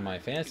have him inside, on my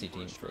fantasy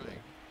looking team for a for the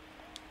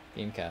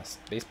strike. Gamecast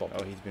baseball.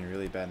 oh, he's been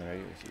really bad in the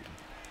regular season.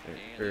 And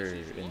Or this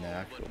is in the low,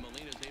 actual. but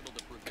Molina's able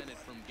to prevent it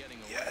from getting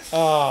away. Yes!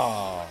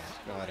 Oh,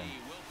 Got him. He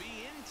will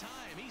be in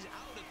time. He's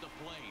out at the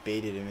plate.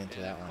 Baited him into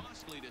And that a one.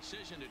 costly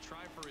decision to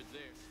try for it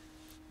there.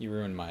 you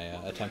ruined my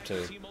attempt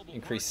to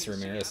increase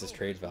Ramirez's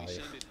trade value.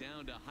 Send it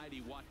down to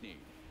Heidi Watney.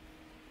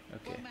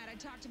 Okay. Well, Matt, I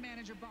talked to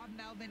manager Bob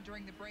Melvin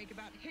during the break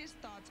about his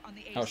thoughts on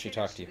the How's ace she hitters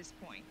talk to you? this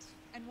point.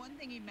 And one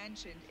thing he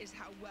mentioned is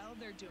how well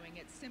they're doing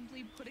at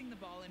simply putting the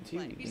ball in Is he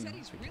play. He being said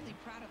honest he's with you? really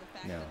proud of the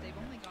fact No, that they've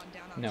no. only gone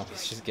down on No, he's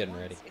strikes just getting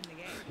ready. once in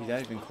the game. He's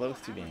not even close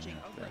to being Averaging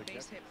enough, over a though.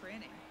 base hit per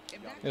inning. If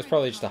that It was kind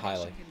probably of just a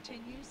combination highlight.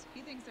 continues, he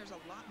thinks there's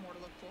a lot more to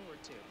look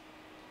forward to.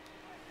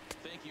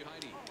 Thank you,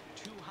 Heidi.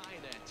 Too high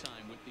that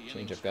time with the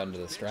Changeup got into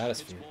the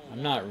stratosphere.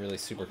 I'm not really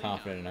super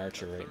confident in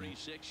Archer right now.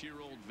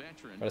 36-year-old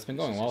veteran. But it's been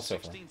going This is well his so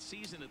far. 16th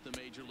season at the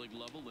major league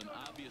level, and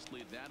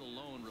obviously that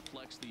alone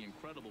reflects the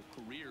incredible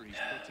career he's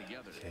put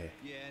together. Okay.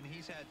 Yeah, and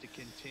he's had to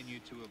continue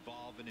to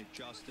evolve and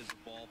adjust as a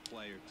ball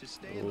player. To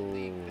stay in the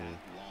league Ooh. that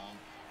long,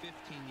 15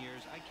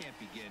 years, I can't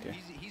begin. Okay.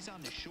 He's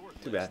on the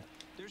short Too list. bad.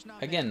 There's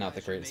not Again, many not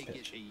the guys who greatest make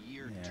pitch. It a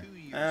year, Yeah. 2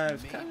 years,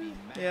 It's kind maybe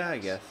of, yeah, I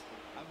max. guess.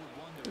 I would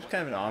wonder It was what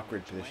kind of an the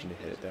awkward average position to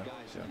length hit is it, though. of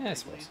guys So. who Yeah, I play.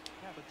 suppose.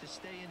 But to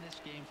stay in this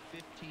game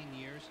 15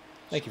 years,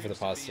 Thank you for the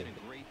screams to positivity.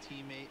 being a great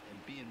teammate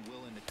and being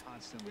willing to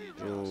constantly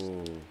adjust.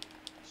 Oh,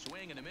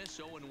 Swing and a miss,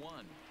 0-1.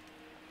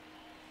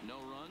 No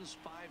runs,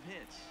 5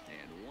 hits,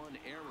 and 1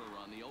 error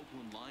on the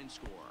Oakland line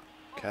score.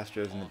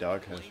 Castro's in the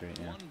doghouse right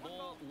now. 1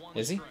 ball, 1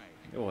 Is he? strike.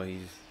 Well,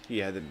 he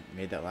hadn't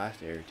made that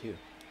last error too.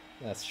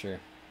 That's true.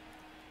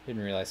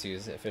 Didn't realize he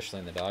was officially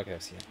in the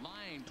doghouse yet.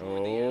 Line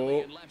toward the alley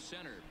Oh. and left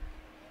center.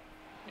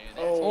 And that's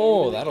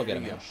Oh, that'll get there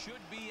him we out. go.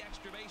 should be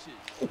extra bases.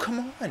 Oh,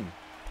 come on!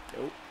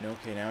 Nope. No,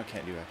 okay, now I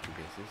can't do extra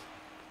bases.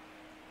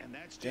 And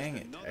that's just Dang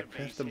it, another I pressed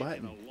base the hit in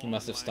button. a He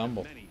must have long line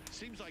of stumbled. many.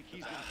 Seems like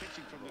he's been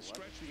pitching from the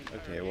stretch the entire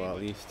Okay, well, game, at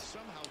but least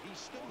somehow he's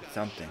still got a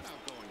something.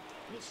 shutout going.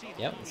 We'll see how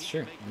Yep, long that's he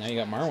true. can make Now this you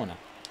got last. Marwin up.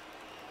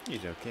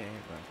 he's okay,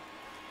 but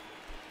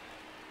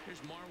Here's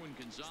Marwin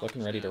Gonzalez. He's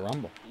looking ready to now,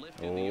 rumble.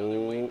 lifted the other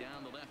way Oh.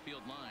 down the left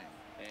field line.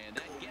 And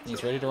that gets He's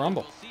him ready to out.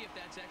 rumble. We'll see if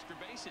that's extra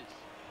bases.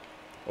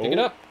 Pick it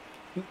up.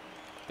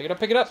 Pick it up,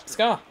 pick it up.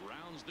 Ska.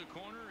 Rounds the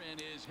corner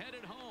and is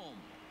headed home.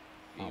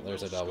 He Oh,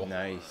 there's will a double. score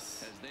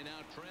Nice. as they now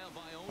trail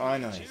by only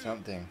Finally, 2.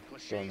 something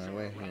going my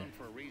way here. Around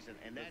for a reason,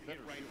 and that hit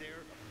right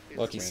there is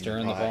Look, he's Rain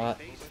stirring the pot. pot.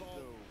 baseball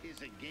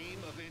is a game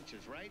of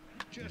inches, right?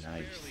 Just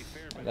Nice. barely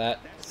fair, but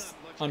That that's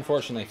not much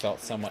unfortunately consolation felt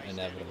for the somewhat guy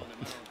standing inevitable on the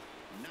mound.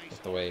 Nice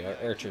with the way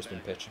play. Archer's been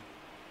pitching.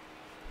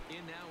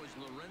 In now is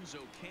Lorenzo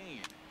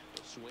Kane.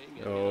 The swing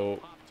and Oh. a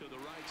pop to the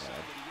right side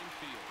of the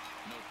infield.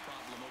 No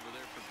problem over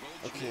there for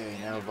Goldschmidt. Okay,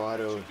 And now the runners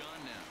Votto are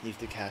gone now. needs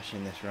to cash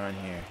in this run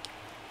here.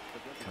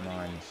 Come Ready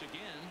on. once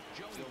again,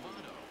 Joey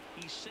Votto.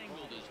 He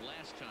singled his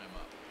last time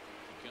up.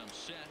 Comes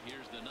set.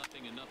 Here's the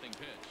 0-0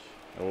 pitch.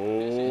 Oh,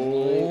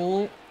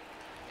 Oh,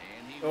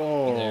 And he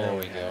oh, There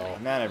we go.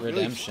 Man, I've really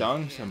Redemption.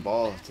 stung some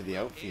balls to the in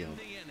outfield.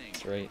 the inning.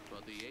 that's right.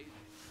 But the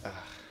 8th Ugh.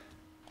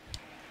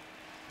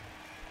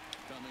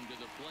 coming to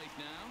the plate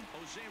now,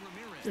 Jose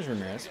Ramirez. Here's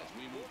Ramirez. As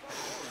we move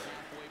past the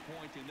halfway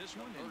point in this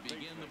one and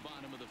begin the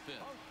bottom of the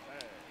 5th.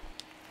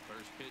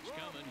 First pitch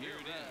coming. Here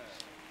it is.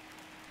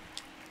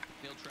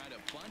 He'll try to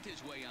bunt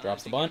his way on.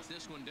 Drops as the he bunt. gets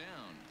this one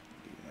down.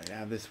 Might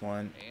have this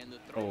one. And the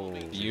throw will be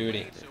Oh, too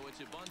beauty. late, so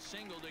it's a bunt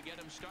single to get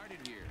him started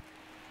here.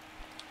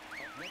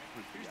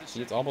 Here's the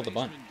See, it's second all about the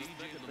bunt. baseman,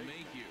 DJ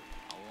LeMahieu.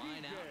 A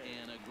line out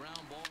and a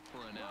ground ball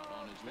for an out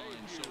on his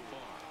line so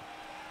far.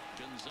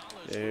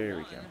 Gonzalez for There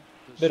we one. go.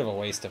 The Bit of a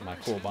waste of my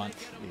Sox cool can bunt.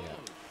 make it a Yeah.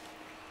 both.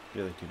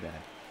 Really too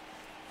bad.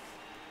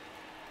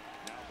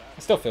 I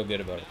still feel good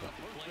about it though.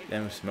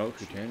 Then with Smoke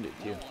returned it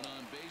too. No one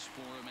on base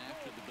for him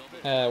after the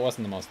double. It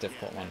wasn't the most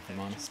difficult one, if I'm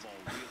honest. Ball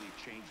really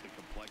changed the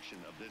complexion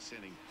of this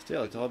inning.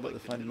 Still, it's all about the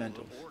Like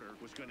middle of fundamentals. order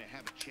was going to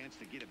have a chance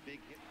to get a big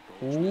hit.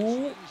 Ooh.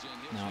 Swings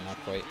and hits No, this not one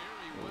quite.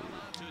 very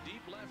well out to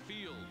deep left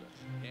field.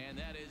 And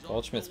that is off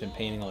Goldschmidt's the been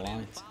painting the wall, but in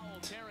lines. Foul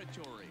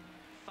territory.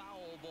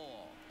 Foul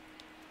ball.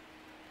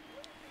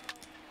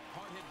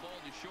 Hard hit ball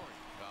to short.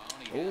 Oh,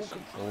 he has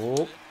some trouble Oh. with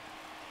it.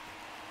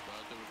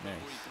 But the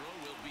recovery Nice.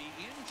 throw will be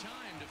in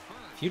time to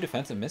first. Few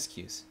defensive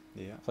miscues.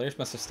 Yeah. Players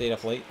must have stayed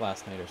up late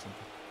last night or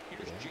something.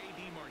 Here's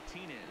J.D.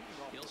 Martinez.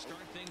 He'll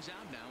start things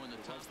out now in the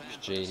top half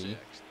of the JD.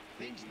 sixth.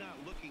 Things not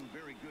looking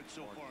very good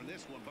so far in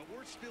this one, but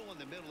we're still in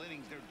the middle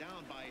innings. They're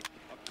down by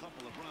a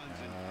couple of runs.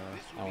 And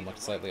this that one would be looked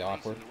the slightly right place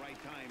awkward. and the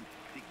right time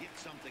to get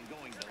something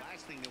going. The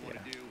last thing they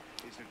want to do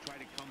is to try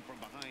to come from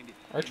behind.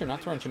 Archer not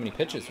throwing too many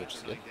pitches, which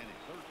is good.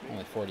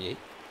 Only 48.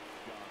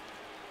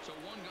 So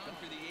one gone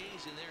for the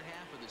A's in their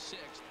half of the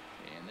sixth.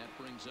 And that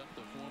brings up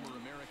the former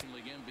American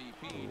League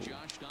MVP,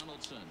 Josh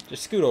Donaldson.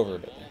 Just scoot over a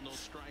bit. Ball, no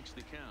strikes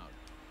the count.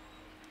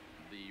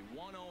 The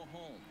 1-0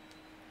 home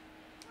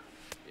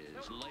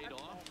is laid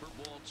off for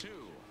ball 2.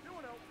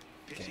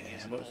 Pitching Okay,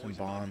 isn't how about some always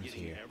about bombs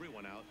getting here?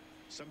 everyone out.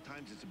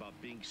 Sometimes it's about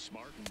being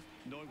smart and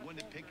knowing when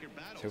to pick your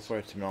battles. So far,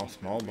 it's an all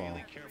small ball.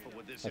 Really careful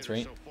with this That's hitter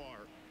right. so far,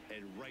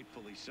 and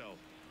rightfully so.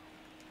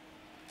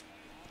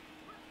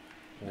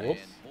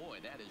 Whoops. And boy,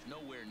 that is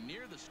nowhere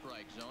near the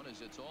strike zone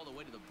as it's all the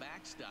way to the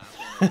backstop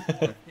and a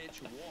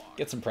 4-pitch walk.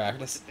 Get some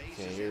practice.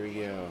 Okay, here we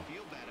go.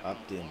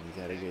 Upton,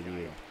 he's had a good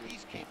year.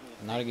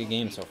 Not a good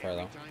game so far,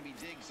 though.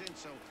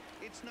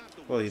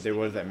 Well, there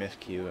was that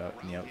miscue out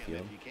in the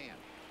outfield.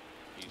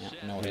 Yeah,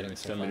 no hitting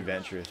so Some far.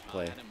 adventurous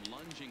play.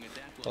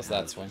 Plus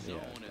that swing. Yeah,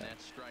 And that.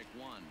 that's strike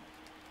 1.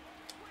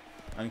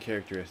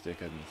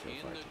 Uncharacteristic of me so In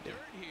far the today. dirt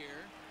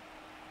here.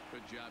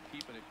 Good job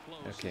keeping it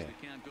close Okay. as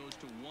the count goes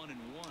to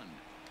 1-1.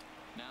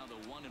 Now the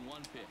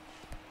 1-1 pitch.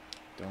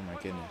 Oh my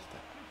goodness.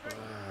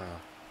 Wow.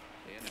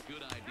 And a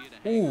good idea to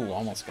hang Ooh, on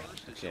almost got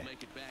first it. as he'll Okay.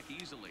 make it back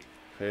easily.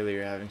 Clearly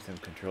you're having some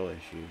control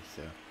issues,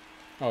 so.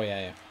 Oh,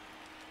 yeah,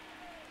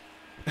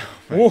 Oh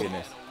my Ooh.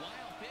 goodness. And a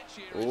wild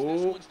pitch here as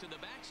this Oh. one's to the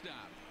backstop.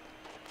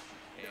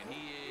 And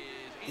he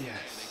is in there.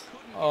 Yes. They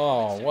couldn't yeah. get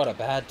Oh, him what a at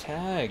bad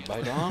tag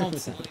by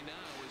Donaldson. second. Now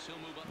as he'll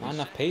move up Not to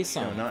enough second. pace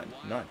on No, him.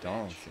 not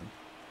Donaldson.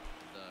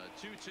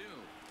 The 2-2.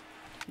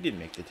 He didn't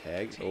make the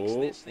tag. Takes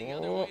Oh, this the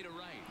other oh. way to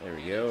right. There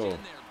we And go. it's in there,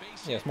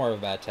 base Yeah, it's hit. more of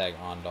a bad tag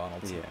on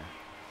Donaldson. yeah.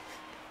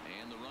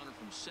 And the runner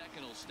from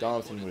second will stay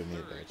Donaldson put at would've made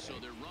a third, better so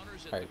tag. they're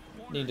runners at Alright,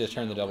 the need to corners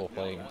turn the now double with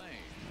play no again. away.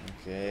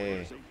 Okay.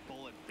 There's a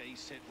bullet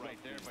base hit right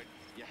there, but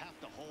you have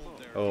to hold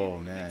there. Oh,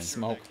 Make man. sure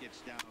Smoke. that gets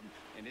down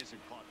and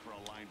isn't caught for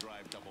a line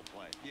drive double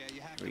play. Yeah,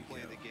 you have There to we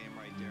play go. the game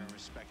right there and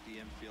respect the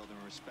infield and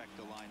respect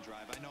the line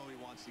drive. I know he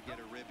wants to get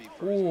a ribby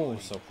for Ooh,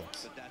 his so buddy,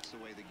 close. but that's the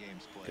way the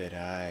game's played. Good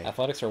eye.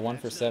 Athletics are 1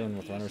 for That's 7 not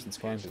with an runners easy in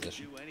scoring pitch to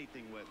position. do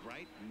anything with,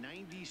 right?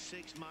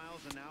 96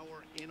 miles an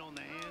hour in on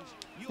the hands.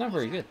 You not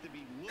very almost good. have to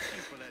be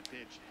looking for that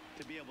pitch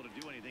to be able to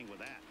do anything with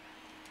that.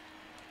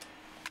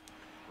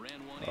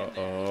 Ran one in there. This is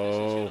hit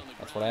Uh-oh. on the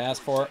That's ground what I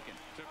asked for. second.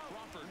 To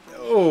Crawford for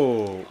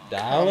Oh,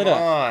 Dial it come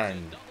up.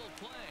 on. double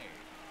play.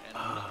 And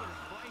another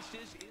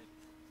crisis is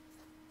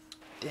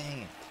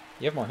Dang it.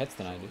 You have more hits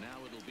than I do. now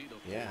it'll be the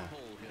Yeah.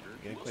 four-hole hitter.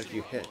 You got quite a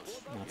few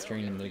hits. Not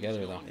stringing them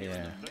together, though.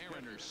 Yeah. The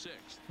Mariners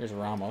sixth. Here's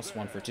Ramos,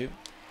 1 for 2.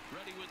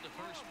 Ready with the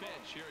first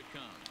pitch. Here it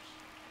comes.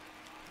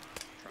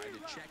 Tried to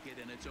check it,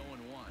 and it's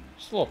 0-1.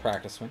 Just a little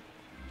practice swing.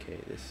 Okay,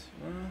 this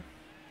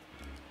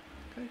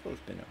Keuchel's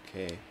been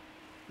okay.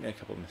 Made a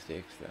couple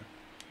mistakes though.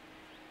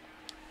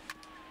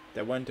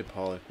 That one to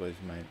Pollock was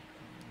my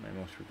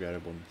most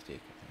regrettable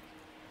mistake,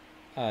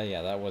 I think.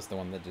 Yeah, that was the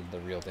one that did the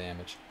real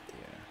damage. Yeah.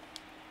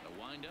 The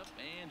windup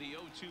and the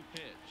 0-2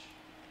 pitch.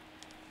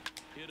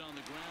 Hit on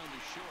the ground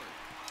is short.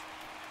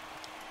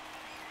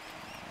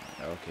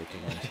 Okay,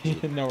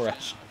 to one. No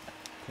rush.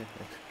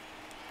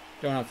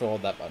 Don't have to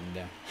hold that button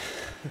down.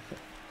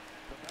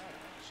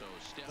 So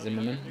stepping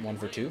Zimmerman, in, 1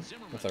 for 2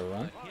 Zimmerman, with a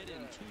run. hit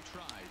in 2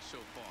 tries so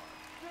far.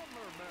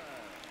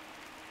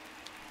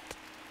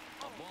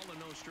 A ball and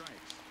no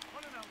strikes.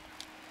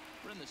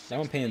 We're in the That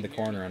one sixth painted the inning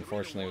here, corner, and a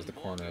unfortunately, was the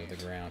 3-1 corner ball of the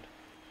game. ground.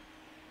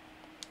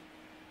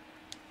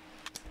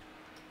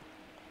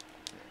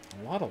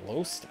 A lot of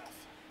low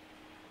stuff.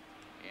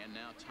 And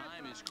now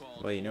time is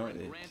called Well, you know for what?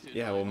 and It's, granted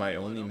yeah, by well, my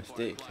umpire only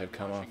mistakes have Clyde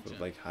come off of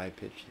Washington. like high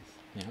pitches.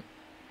 Yeah.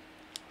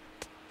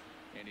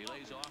 And he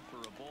lays off for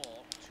a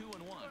ball,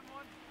 2-1.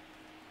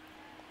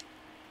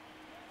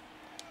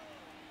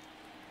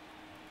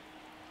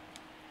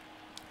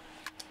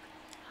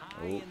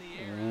 High in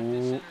the air out to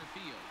Ooh. center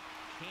field.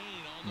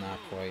 Kane on the Not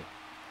move. quite.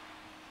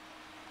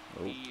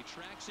 Oh, He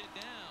tracks it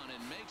down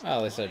and makes Well, at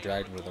the least I play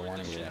dragged to him to the record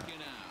warning the shot.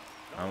 second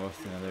out. almost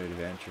another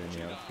adventure in the Two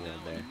down outfield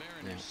now, there. and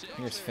Mariners Yeah. six.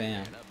 Here's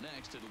Pham. And up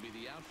next, it'll be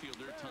the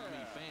outfielder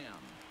Tommy Pham.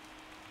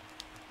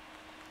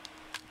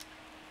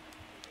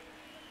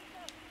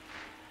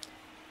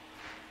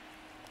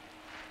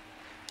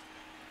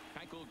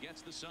 Keuchel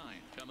gets the sign,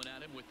 coming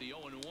at him with the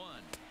 0-1.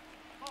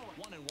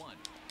 1-1.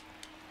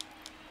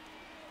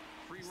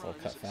 Three Slow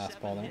runs, cut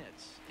fastball 7 there.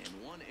 hits, and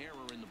 1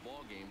 error in the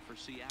ball game for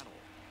Seattle.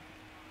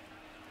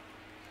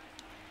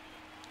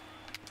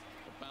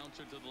 The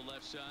bouncer to the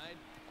left side.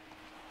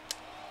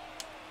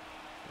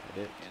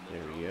 Got it. And the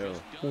There throw we go.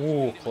 just does Ooh, beat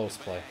him at close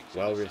the play. bag, so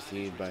Well the side is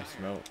received by retired.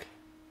 Smoke.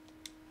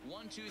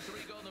 1, 2, 3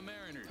 go the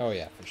Mariners. Oh,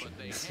 yeah, for sure. But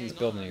they He's hang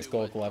building on his to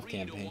Gold a Glove 3-1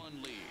 campaign.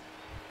 lead.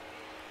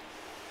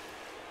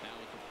 Now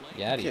at the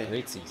Yadi, Okay.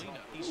 great season.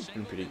 He's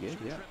been pretty good,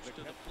 yeah.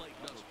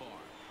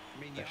 I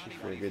mean, Especially Yachty,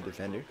 for a when he good first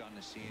defender. broke on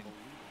the scene,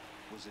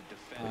 was a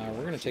defender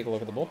We're going to first take a and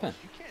look at the bullpen.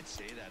 foremost. You can't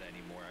say that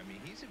anymore. I mean,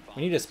 he's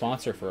We need a involved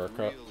sponsor with for our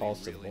really, calls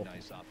to the really bullpen.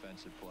 nice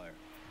offensive player.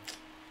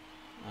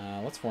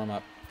 Let's warm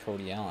up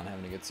Cody Allen,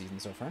 having a good season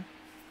so far.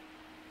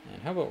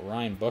 And how about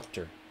Ryan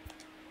Buchter,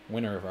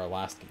 winner of our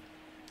last game?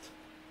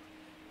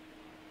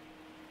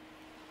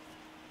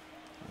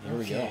 Here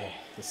we go, Okay.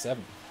 the 7th.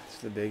 It's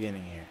the big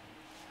inning here.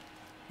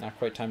 Not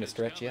quite time to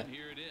stretch yet.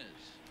 Here it is.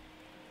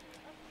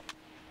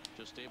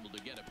 Just able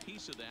to get a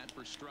piece of that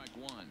for strike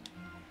one.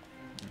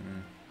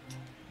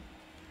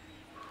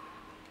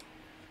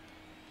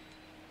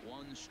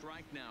 One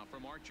strike now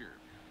from Archer.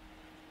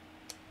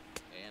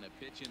 And a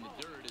pitch in the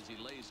dirt as he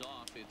lays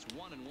off. It's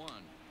 1-1.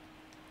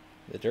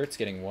 The dirt's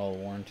getting well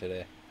worn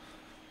today.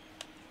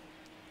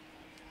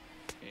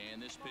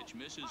 And this pitch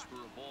misses for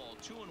a ball.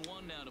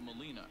 2-1 now to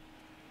Molina.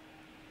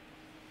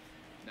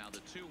 Now the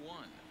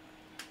 2-1.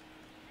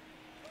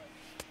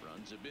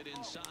 Runs a bit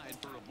inside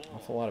for a ball.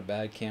 Awful lot of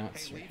bad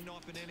counts. Hey, leading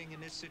off an inning in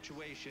this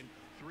situation,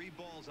 3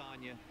 balls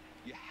on you.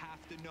 You have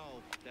to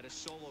know that a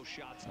solo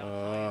shot's not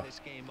tying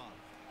this game up.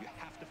 You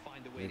have to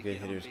find a way to good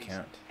get on hitters base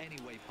count. any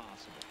way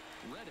possible.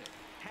 Reddick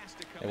has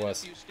to come It in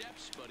was. a few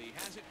steps, but he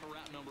has it for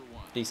out number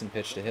 1. Decent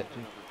pitch to hit, too.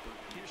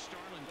 Here's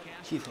Starlin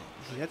Castro.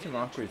 He's had some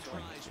awkward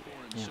swings Tries today.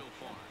 for him Yeah. so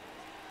far.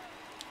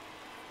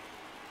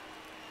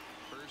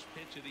 First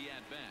pitch of the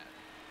at-bat.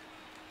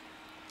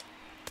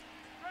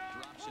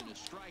 Drops in a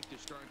strike to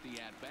start the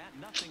at-bat.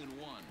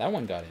 0-1. That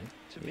one got in.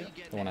 To me,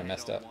 getting The one I ahead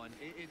messed on up. one,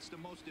 it's the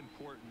most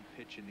important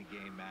pitch in the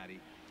game, Matty.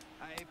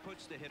 It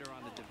puts the hitter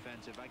on the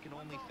defensive. I can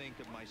only think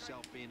of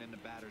myself being in the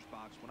batter's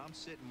box. When I'm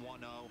sitting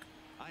 1-0,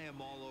 I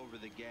am all over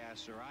the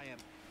gas, or I am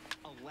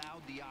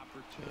allowed the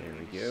opportunity There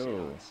we to sit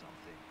go. on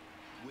something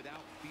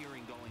without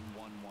fearing going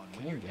 1-1. When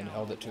Okay, you're again, down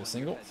held it to a 1,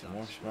 single. that's Some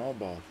more us. small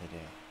ball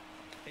today.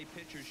 Hey,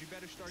 pitchers, you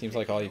better start Seems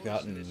like taking all you've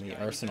notice got of in this the guy.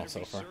 You arsenal better so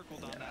be far.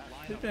 circled on that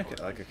There's lineup been card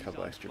like a because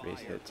couple he's extra on base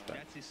fire. hits, but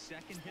That's his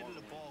second hit of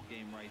the ball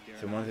game right there.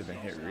 some ones have been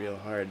hit real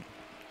hard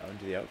out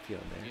into the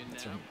outfield there. In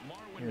That's now, right.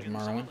 Marwin Here's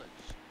Marwin. Gonzalez.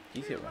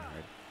 He's hit one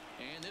hard.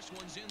 And this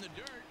one's in the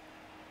dirt.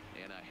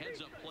 And a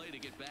heads-up play to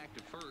get back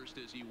to first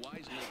as he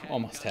wisely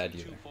Almost had gotten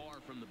you too there.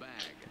 far from the bag.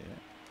 Yeah.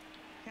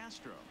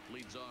 Castro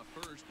leads off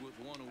first with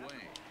 1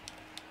 away.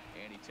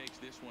 And he takes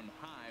this one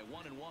high,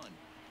 1-1.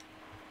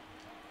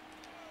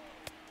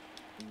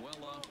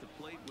 Well off the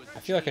plate with I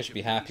feel like I should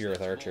be happier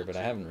with Archer, but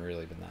I haven't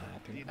really been that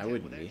happy. I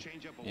wouldn't be.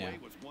 Yeah.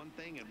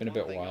 It's Been a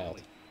bit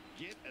wild.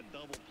 Get a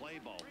double play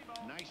ball.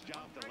 Nice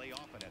job to lay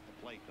off it at the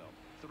plate,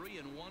 though.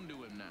 3-1 to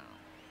him now.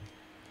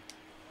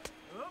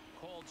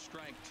 Called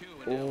strike 2.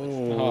 And now it's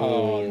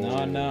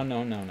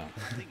Oh, no.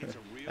 I think it's a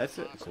real That's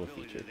a cool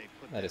possibility feature. that they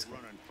put That is that cool.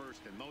 runner on first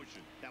in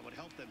motion. That would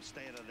help them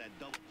stay out of that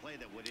double play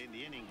that would end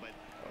the inning, but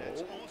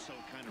that's also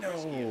kind of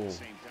risky at No. the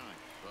same time.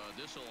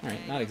 this'll All right,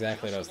 hang not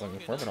exactly what I was just looking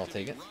for, but long I'll enough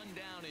take to it. be run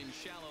down in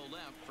shallow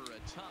left for a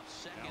tough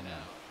second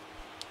out.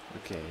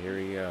 Okay, here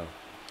we go.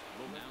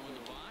 Now in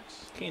the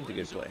box, Kane's a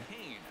good Lorenzo play.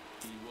 Kane.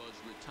 He was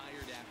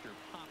retired after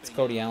popping It's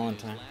Cody out Allen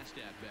his time. last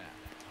at-bat.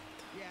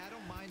 Yeah, I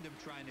don't mind him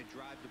trying to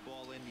drive the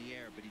ball in the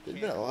air, but he There's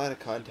can't been a lot of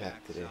go to the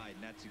contact today. backside,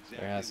 and that's There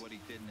has. exactly what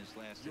he did in his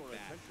last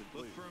at-bat.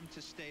 Look for him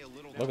to stay a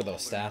little Look at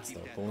those taller and stats, keep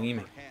though, that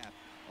gleaming. upper half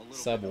a little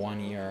Sub bit 1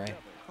 lower. ERA.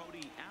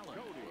 Cody Allen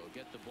will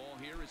get the ball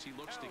here as he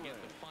looks to get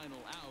the final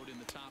out in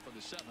the top of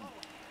the 7th.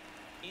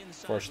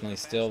 Inside Fortunately,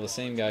 with a still the fastball,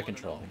 same it's guy 1-0.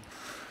 controlling.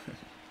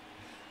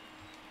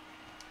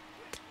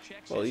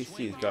 Checks Well, at his least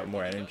he's swing got here,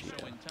 more but he energy does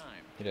so now. in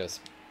time. He does.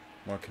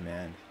 More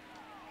command.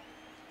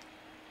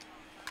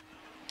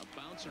 A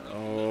bouncer up the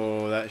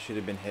Oh, that should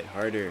have been hit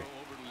harder. middle,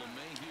 over to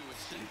LeMahieu at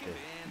second, Stupid.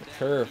 and The down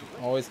curve. to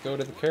the Always go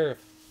to the curve.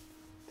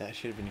 That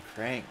should have been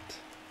cranked.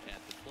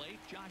 At the plate,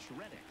 Josh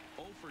Reddick.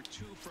 0 for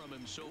 2 from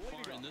him so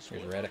far in this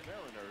Here's one. Reddick.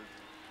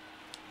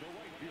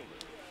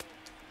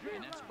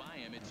 And that's by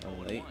him. It's Oh,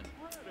 0-1. late.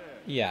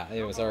 Yeah,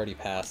 it was already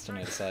passed, and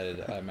I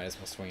decided I might as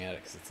well swing at it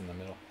because it's in the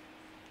middle.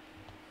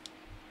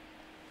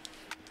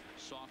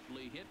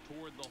 Softly hit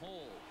toward the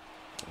hole.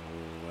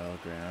 Oh, well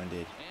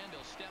grounded. And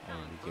he'll step There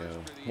on we first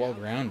go. for the Well out.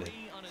 grounded.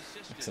 3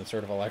 unassisted. Like some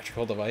sort of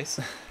electrical device.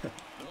 One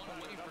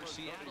away for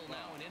Seattle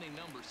now in inning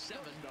number 7.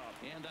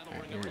 And that'll All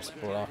right, bring up here's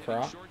left-handed Brock hitting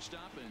Rock.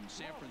 shortstop and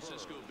San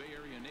Francisco Bay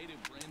Area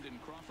native Brandon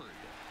Crawford.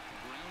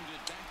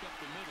 Grounded back up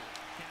the middle.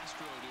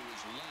 Castro to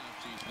his left.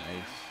 He's there.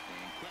 Nice.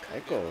 And quickly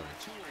Keuchel got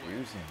two away.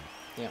 cruising.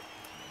 Yeah.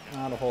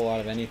 Not a whole lot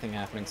of anything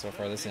happening so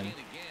far this inning.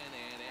 Again,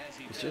 and as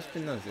he It's does, just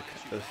been those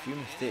few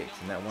mistakes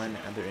in that one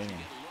other inning.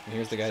 And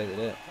here's the guy that did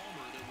it.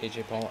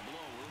 AJ Pollock.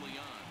 blow early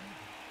on.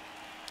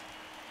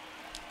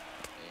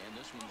 And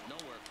this one's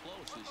nowhere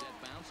close as that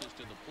bounces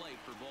to the plate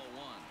for ball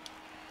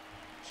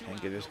 1.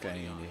 Can't give this guy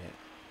anything to hit.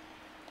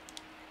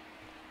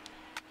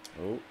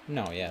 Oh,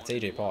 No, yeah, it's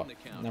AJ Pollock.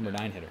 Number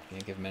 9 hitter.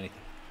 Can't give him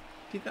anything.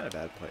 he's not a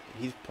bad player.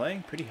 He's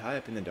playing pretty high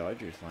up in the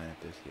Dodgers lineup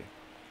this year.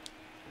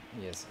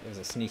 He is. It was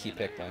a sneaky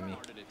pick by me.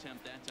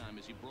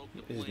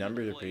 His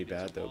numbers are pretty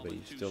bad though, but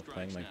he's still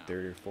playing like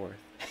 3rd or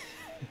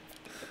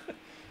 4th.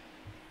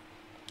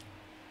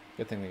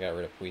 Good thing they got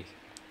rid of Puig.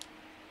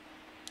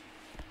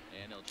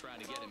 And they'll try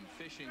to get him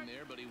fishing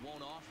there, but he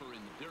won't offer in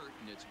the dirt,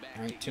 and it's back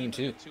All right, to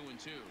 2-2.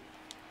 2-2.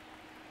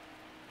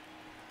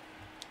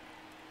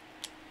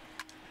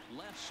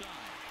 Left side.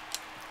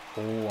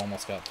 Oh,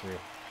 almost got through.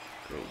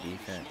 Great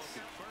defense.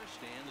 Smoke at first,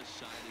 and the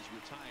side is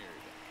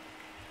retired.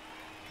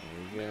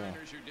 There we go.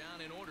 Mariners are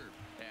down in order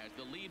as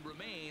the lead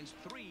remains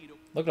 3-2.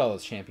 Look at all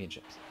those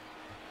championships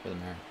for the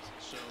Mariners.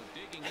 So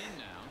digging in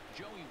now,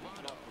 Joey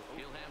Votto.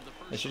 He'll have the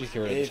first. They should just get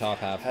rid of the They've top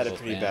half had of a those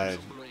pretty banners.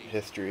 bad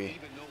history.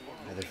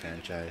 Other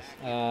franchise.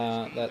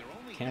 That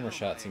camera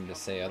shot seemed to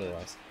say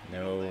otherwise.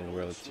 No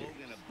World Series.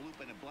 Slogan, a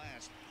bloop and a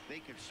blast. They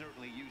could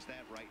certainly use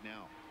that right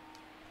now.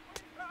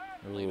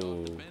 Laid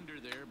off the Ooh. bender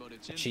there, but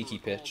it's A in cheeky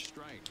for a called pitch.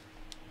 strike.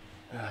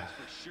 That's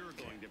for sure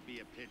going to be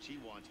a pitch he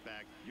wants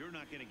back. You're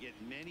not going to get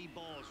many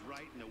balls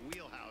right in the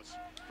wheelhouse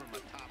from a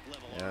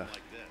top-level arm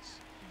like this.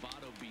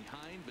 Votto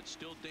behind, but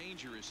still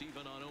dangerous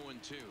even on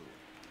 0-2.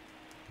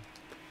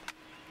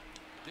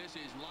 This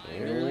is line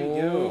There we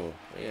drive, go.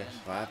 Yeah, and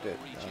slap it.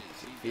 Votto reaches.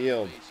 Opposite He's got a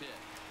field. base hit.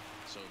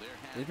 So they're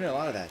There's been a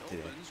lot of that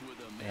today. opens with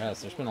a man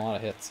Yes, there's been a lot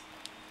of hits.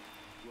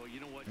 Well, you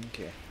know what?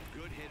 Okay.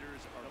 Good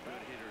hitters are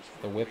good hitters.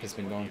 The whip has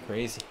been going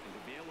crazy. To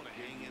be able to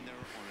hang in there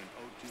on an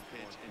 0-2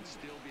 pitch and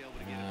still be able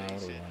to get a What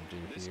base do we hit. want to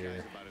do This here? guy's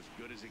about as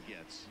good as it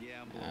gets.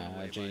 Yeah, I'm blown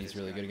away by JD's this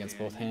really guy, good against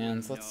man. both You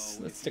hands. wouldn't Let's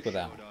know if stick you with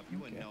that showed one. up. You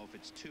wouldn't Okay. know if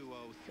it's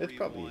 2-0, That's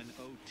probably 3-1,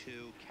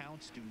 0-2.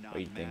 Counts do not what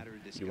you think matter.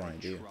 This you guy wanna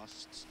do.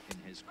 trusts in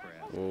his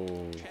craft.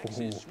 Oh. checks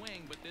his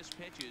swing, but this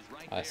pitch is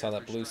right I there saw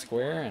that for blue strike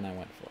square one. and I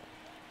went for it.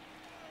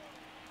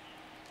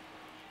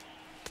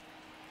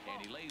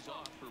 And he lays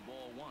off for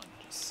ball one.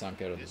 Just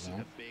sunk out of the This is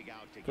zone. a big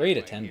out to get Great right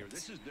here. attendance.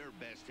 This is their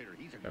best hitter.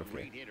 He's a Okay.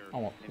 great hitter. Oh,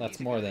 well, and that's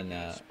he's a more guy than,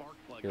 that gets a spark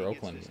plug your and gets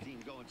Oakland this game. team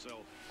going.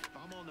 So if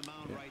I'm on the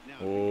mound Yeah. right now,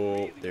 Oh, you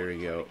really there we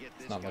wanna try go. to get It's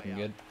this not guy looking out.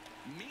 good.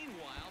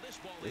 Meanwhile, this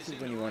ball This is in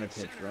when the you wanna right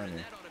pitch center, and runner.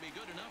 that ought to be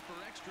good enough for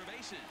extra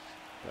bases.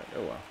 But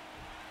oh well.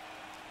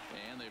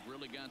 And they've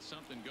really got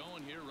something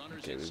going here.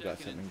 Runners Okay, at we've got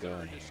second and something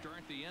going third to here.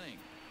 start the inning.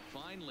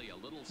 Finally, a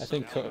little I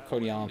think something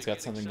Cody to Allen's get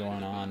got something excited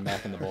going about. on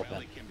back in the bullpen.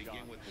 Rally can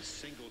begin with the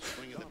single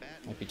swing of the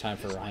bat. Might be time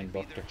for This Ryan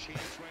might be their Buchter.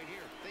 chance right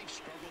here. They've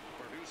struggled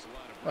to produce a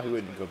lot of Well, he runs,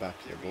 wouldn't but go back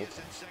to the there he is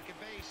bullpen. at second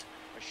base.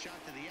 A shot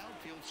to the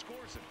outfield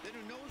scores him. Then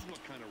who knows what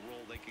kind of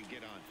roll they can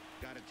get on.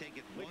 Got to take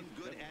it one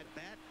good at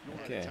bat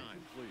at Okay. a time.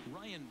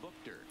 Ryan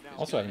Buchter is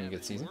Also gonna having a have good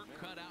his season. work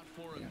cut out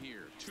for him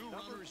here. Two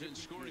runners in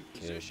scoring Okay,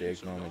 position, big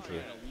so moment they'll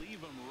here. try to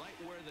leave them right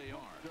where they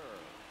are.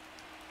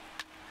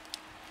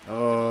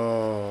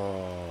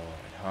 Oh,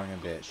 it hung a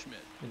bit. Schmidt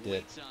It did.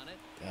 waits on it.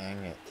 Dang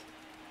it.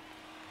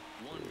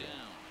 One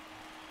down.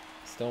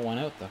 Still one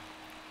out though.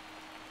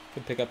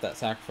 Could pick up that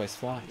sacrifice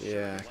fly.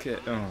 Yeah, I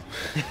could. Oh.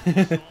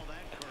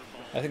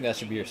 I think that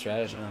should be your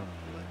strategy. Oh,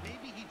 But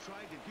maybe he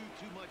tried to do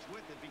too much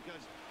with it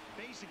because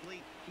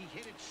basically he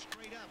hit it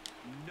straight up.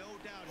 No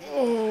doubt.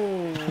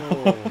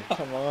 Oh,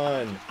 come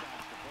on.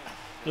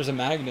 There's a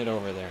magnet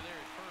over there.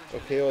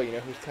 Okay, well, you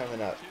know who's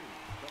coming up.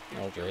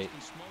 Oh, great.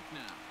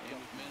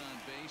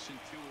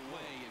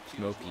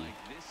 Smokey.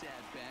 This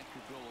at-bat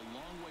could go a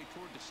long way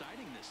toward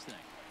deciding this thing.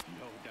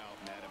 No doubt,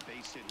 Matt. A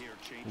base hit here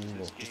changes Ooh,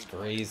 this just game.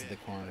 grazed quite a the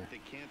bit. corner. If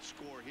they can't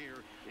score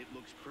here, it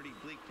looks pretty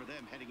bleak for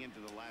them heading into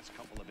the last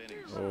couple of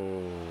innings.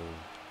 Oh.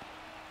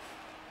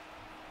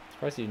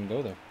 Surprised he didn't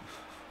go there.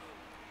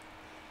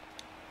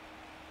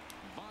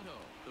 Votto,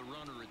 the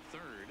runner at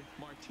third.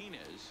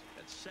 Martinez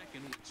at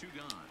second with two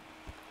gone.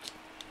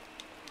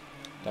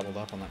 Doubled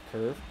up on that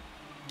curve.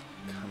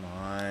 Come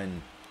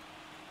on.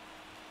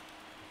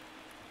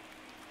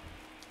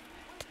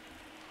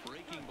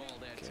 Breaking ball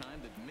that Okay.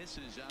 time that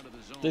misses out of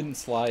the zone. Didn't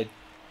slide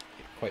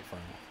quite far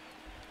enough.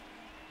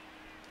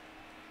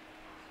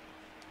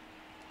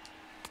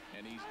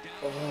 And he's down.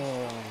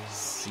 Oh.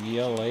 See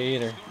ya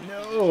later.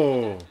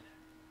 No.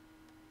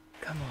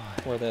 Come on.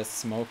 Before that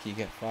smoke, you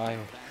get fired.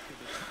 Back to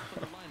the top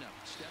of the lineup.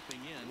 Stepping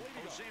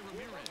in, Jose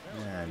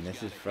Ramirez. Man,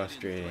 this is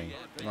frustrating.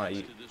 I'm not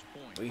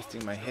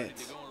wasting my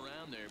hits.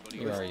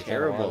 You It's already have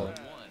terrible. a lot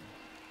of-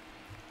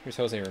 Here's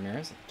Jose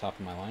Ramirez, at the top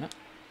of my lineup.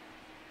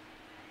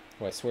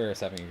 Who I swear is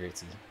having a great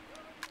season.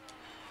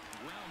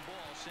 Ground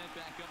ball sent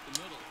back up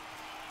the middle.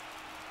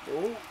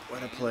 Oh,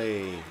 what a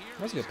play. That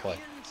was a good play.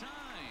 In time.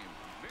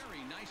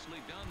 Very nicely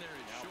done there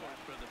at short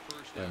for the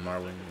first By out.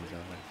 Marwin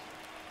Gonzalez.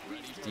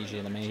 Ready for DJ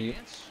another LeMahieu.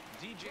 chance?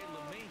 DJ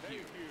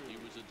LeMahieu. He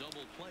was a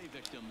double play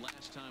victim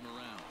last time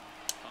around.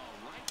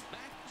 Right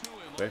back to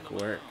him. Quick on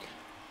the work. mound.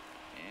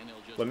 And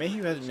he'll just LeMahieu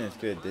put hasn't this been on as the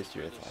good first this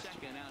year for as the last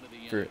second out of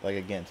the For inning. like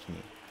against me.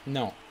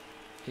 No,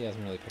 he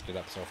hasn't really picked it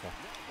up so far.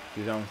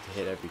 He was almost a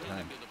hit every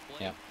time. Into the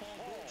plate, Yeah.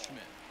 Paul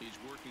Goldschmidt. He's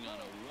working on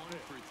a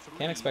 1-for-3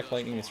 Can't expect thus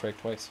Lightning to far. strike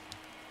twice.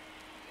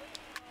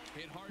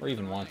 Hit hard Or to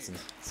even the once right.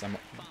 in some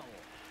Foul.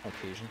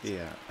 occasions.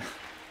 Yeah.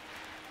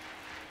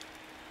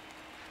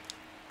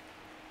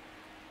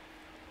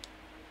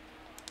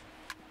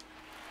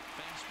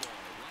 Fastball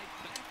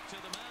right back to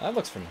the mound. That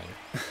looks familiar.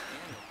 And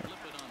he'll flip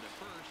it onto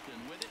first,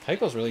 and with it,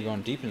 Keuchel's really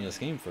going deep into this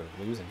game for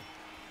losing.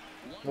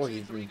 Well,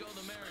 he's been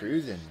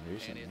cruising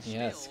recently.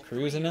 Yes,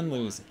 cruising and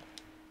losing.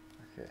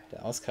 Okay.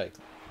 Dallas Keuchel.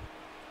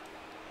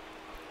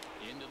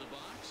 Into the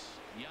box.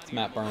 It's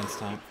Matt Barnes'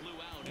 time. Flew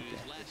out out in his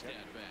last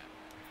at bat.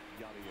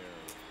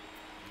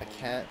 I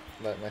can't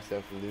let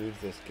myself lose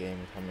this game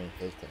with how many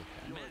hits I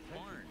have. Matt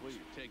Barnes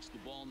takes the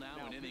ball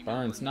now in inning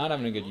Barnes number not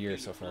having a 9, good year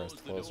looking so to far as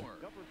the close the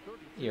closer. door.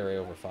 ERA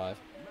over 5.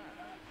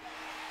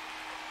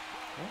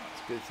 Well,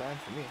 it's a good sign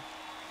for me.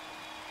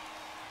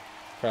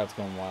 Crowd's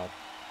going wild.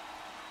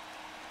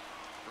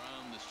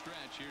 From the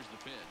stretch, here's the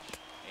pitch.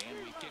 And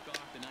we kick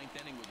off the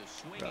 9th inning with a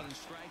swinging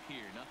strike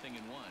here. 0-1.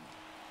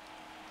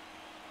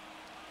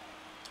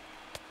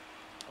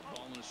 A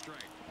ball and a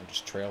strike. I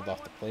just trailed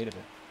off the plate a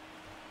bit.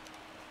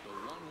 The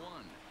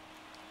 1-1.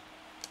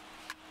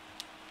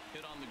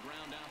 Hit on the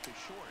ground out to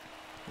short.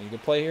 Any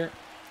good play here?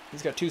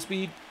 He's got 2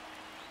 speed.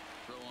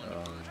 Throw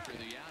on to first for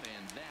the out,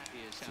 and that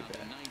is how the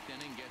 9th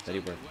inning gets That he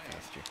underway. worked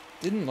faster.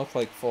 Didn't look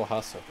like full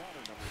hustle,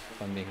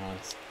 if I'm being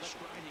honest.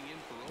 Striding in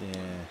for Oakland,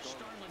 Yeah.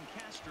 Starlin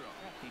Castro.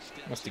 He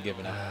steps Must have in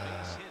given on up.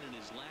 a base hit in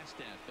his last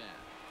at-bat.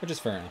 Which is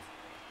fair enough.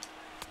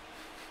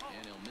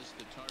 And he'll miss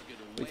the target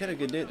We away had a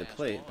good day at with the a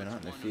plate, fastball. but not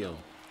in the It's field.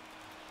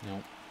 1-0.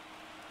 No.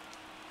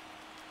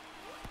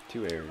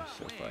 2 errors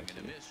so Swing far and a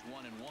today. miss,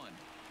 1-1.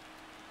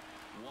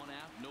 1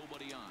 out,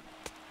 nobody on.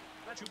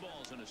 2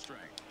 balls and a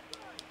strike.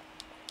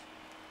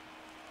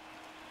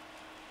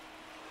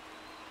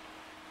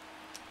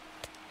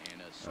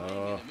 And a swing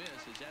and a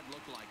miss. Does that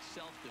look like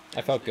self-defense?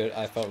 I felt good.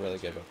 I felt really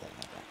good about that.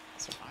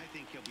 So, I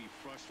think he'll be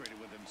frustrated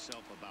with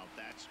himself about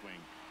that swing.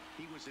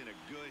 He was in a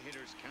good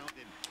hitter's count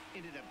and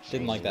ended up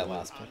Didn't like that chasing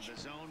last out of pitch.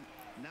 the zone.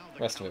 Now the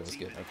rest of it count's was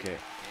good. even. Okay. And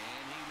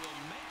he will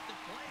make the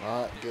play.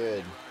 Not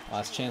good.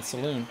 Last chance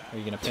saloon. Are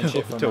you gonna pinch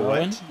hit for To what?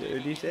 Merwin? What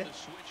did you say?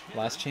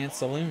 Last chance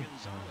saloon.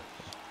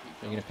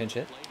 Are you gonna pinch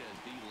hit?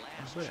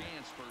 This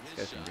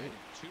guy's been great.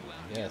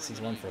 Yes, he's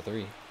 1 for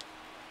 3.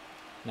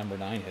 Number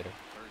 9 hitter.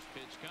 First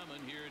pitch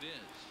coming, here it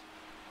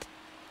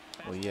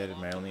is. Well, he had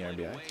my only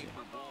RBI today.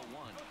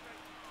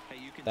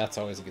 That's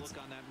always a good sign.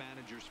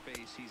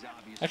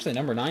 Actually,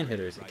 number 9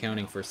 hitter is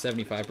accounting for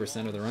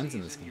 75% of the runs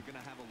in this game.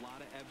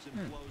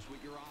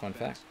 Fun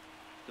fact.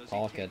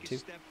 Pollock had 2.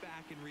 Step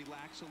back and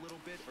relax a little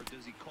bit, or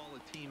does he call a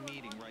team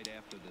meeting right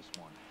after this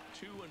one?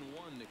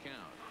 2-1 to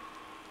count.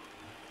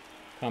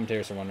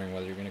 Commentators are wondering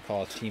whether you're going to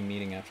call a team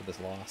meeting after this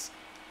loss.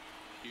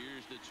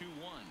 Here's the 2-1.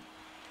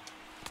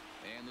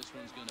 And this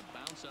one's going to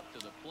bounce up to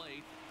the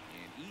plate.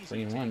 And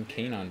easy 3-1, take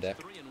Kane there. on deck.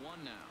 It's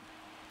 3-1 now.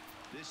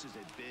 This is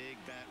a big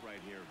bat right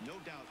here. No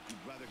doubt he'd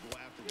rather go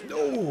after the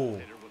No.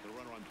 hitter with the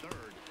runner on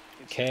third.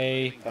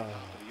 K. instead of giving the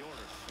top of the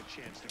order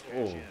a chance to cash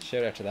Oh. in.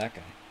 Shout out to that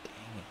guy. Dang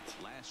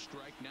it. Last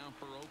strike now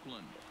for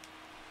Oakland.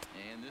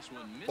 And this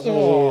one misses.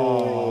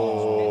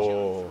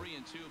 Oh.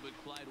 3-2, but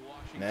Clyde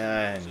Washington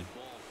Man. goes at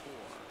ball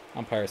 4.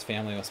 Umpire's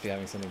family must be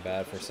having something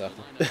bad for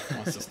supper.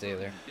 Wants to stay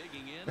there.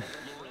 Digging in,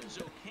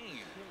 Lorenzo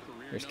Kane.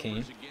 Career Here's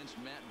numbers Kane. against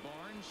Matt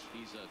Barnes.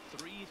 He's a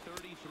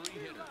 .333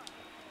 hitter.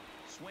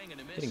 Swing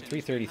and a miss. Hitting and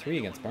he's .333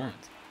 against 9-1.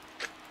 Barnes.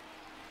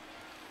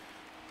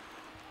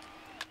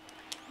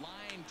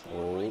 Line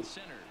toward right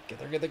center. Get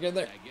there, get there, get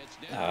there. That gets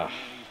down, Ah. and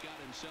he's got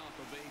himself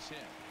a base hit.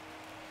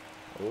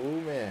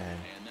 Oh, man.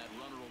 And that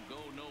runner will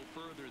go no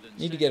further than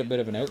Need to get a second. bit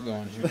of an out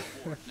going here.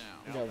 Fourth now.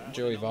 We got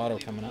Joey Votto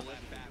coming up.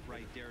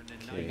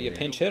 Okay. Could be a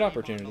pinch hit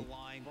opportunity.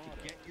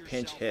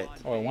 Pinch hit.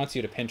 Oh, it wants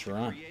you to pinch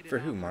run. For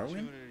who,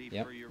 Marwin?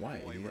 Yep. Why?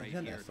 He's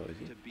not that slow, is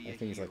he? I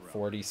think he's like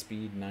 40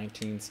 speed,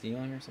 19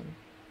 stealing or something.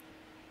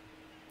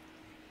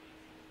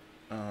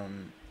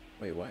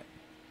 Wait, what?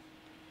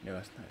 No,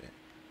 that's not it.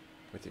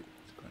 What's going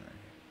on here?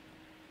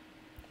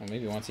 Well,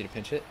 maybe he wants you to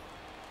pinch hit.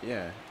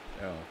 Yeah.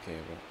 Oh, okay.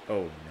 Well,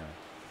 oh, no.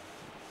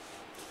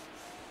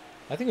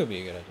 I think it would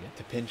be a good idea.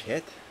 To pinch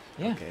hit?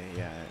 Yeah. Okay,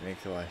 yeah, that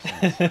makes a lot of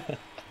sense.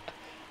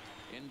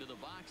 Into the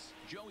box,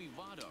 Joey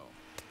Votto.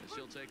 As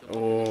he'll take a look at the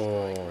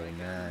Oh, strike right here in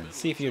the man. middle.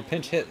 See, if you had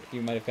pinch hit,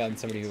 you might have gotten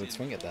somebody who would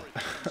swing at that.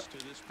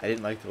 I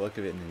didn't like the look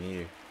of it in the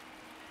meter.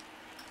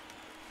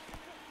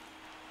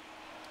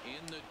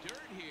 In the dirt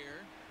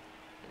here.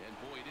 And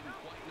boy, he didn't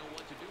quite know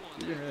what to do on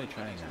You've that been really one, but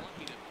trying he's that.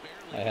 lucky to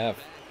barely I get have.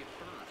 back at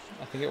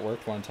first. I think it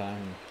worked one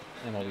time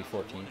in MLB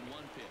 14. 1-1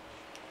 pitch.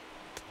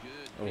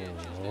 Good Oh. pitch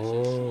as this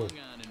is swung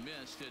on and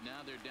missed, and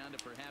now they're down to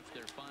perhaps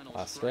their final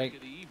Last strike strike.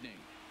 of the evening.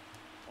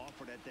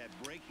 Offered at that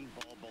breaking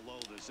ball below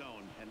the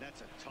zone, and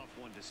that's a tough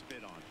one to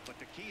spit on. But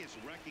the key is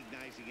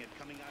recognizing it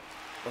coming out.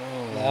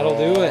 Oh. That'll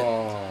do it.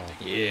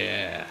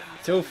 Yeah.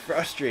 So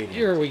frustrating.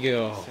 Here we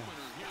go.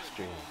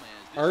 Frustrating.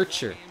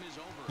 Archer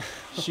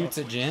shoots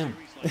a gem.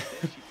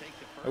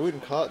 I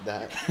wouldn't call it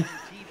that.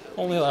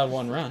 Only allowed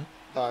 1 run.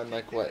 On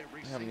like what?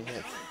 How many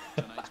hits?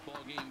 Tonight's ball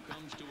game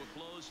comes to a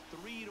close,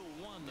 3-1.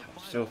 The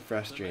final. So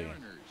frustrating. The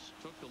Mariners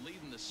took the lead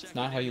in the second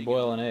not how you inning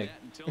boil and an did egg.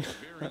 that until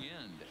the very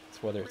end.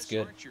 It's whether it's Chris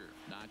good. Archer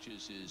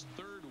notches his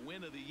 3rd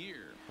win of the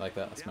year. Like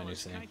that. That's my new Dallas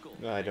saying. Keuchel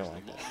No, I don't takes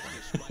like the that.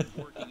 loss despite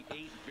working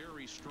 8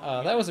 very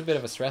strong That was a innings. bit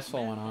of a stressful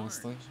Matt one, Barnes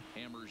honestly.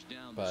 hammers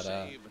down the But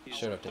save, his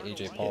shout out to third AJ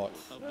win Pollock.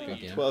 of the Good year.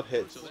 game. 12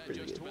 hits. So that Pretty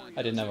just good. about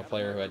I didn't have a does it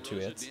player for who had our 2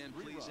 pros. hits. Dan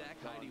Plesac,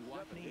 Heidi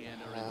Watney,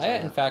 and our I,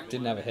 in fact,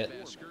 didn't have a hit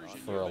excursion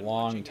for here a on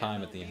long Watching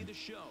time at the MLB end. The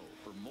Show.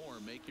 For more,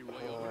 make your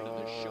way over to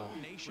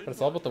theshowNation.com. But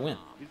it's all about the win.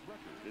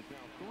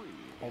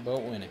 All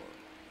about winning.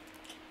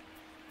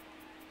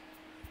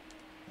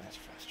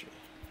 That's frustrating.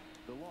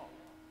 The law.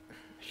 I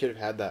should have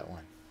had that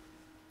one.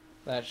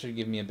 That should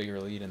give me a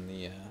bigger lead in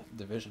the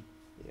division.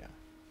 Yeah.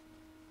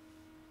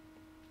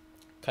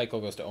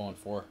 Keuchel goes to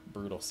 0-4.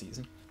 Brutal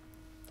season.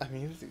 I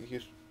mean, he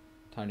was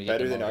Time to get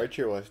better than demoted.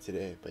 Archer was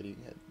today, but he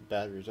had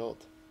bad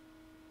results.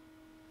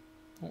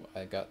 Oh,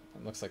 it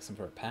looks like some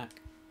sort of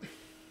pack.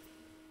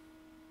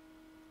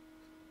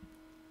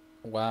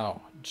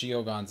 Wow.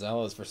 Gio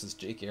Gonzalez versus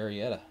Jake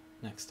Arrieta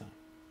next time.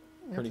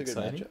 Pretty That's a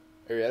good exciting. matchup.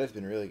 Arrieta's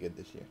been really good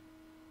this year.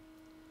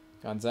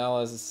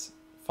 Gonzalez is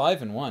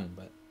 5-1,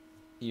 but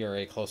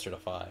ERA closer to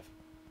 5.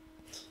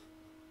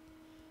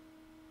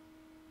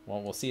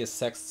 Well, we'll see his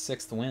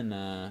sixth win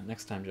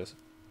next time, Joseph.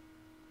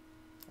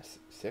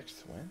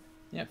 Sixth win?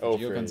 Yeah, for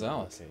Gio for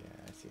Gonzalez. Okay,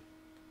 yeah, I see.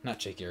 Not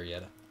Jake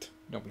Arrieta.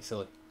 Don't be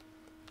silly.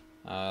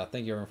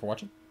 Thank you everyone for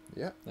watching.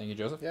 Yeah. Thank you,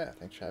 Joseph. Yeah,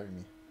 thanks for having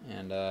me.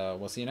 And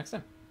we'll see you next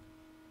time.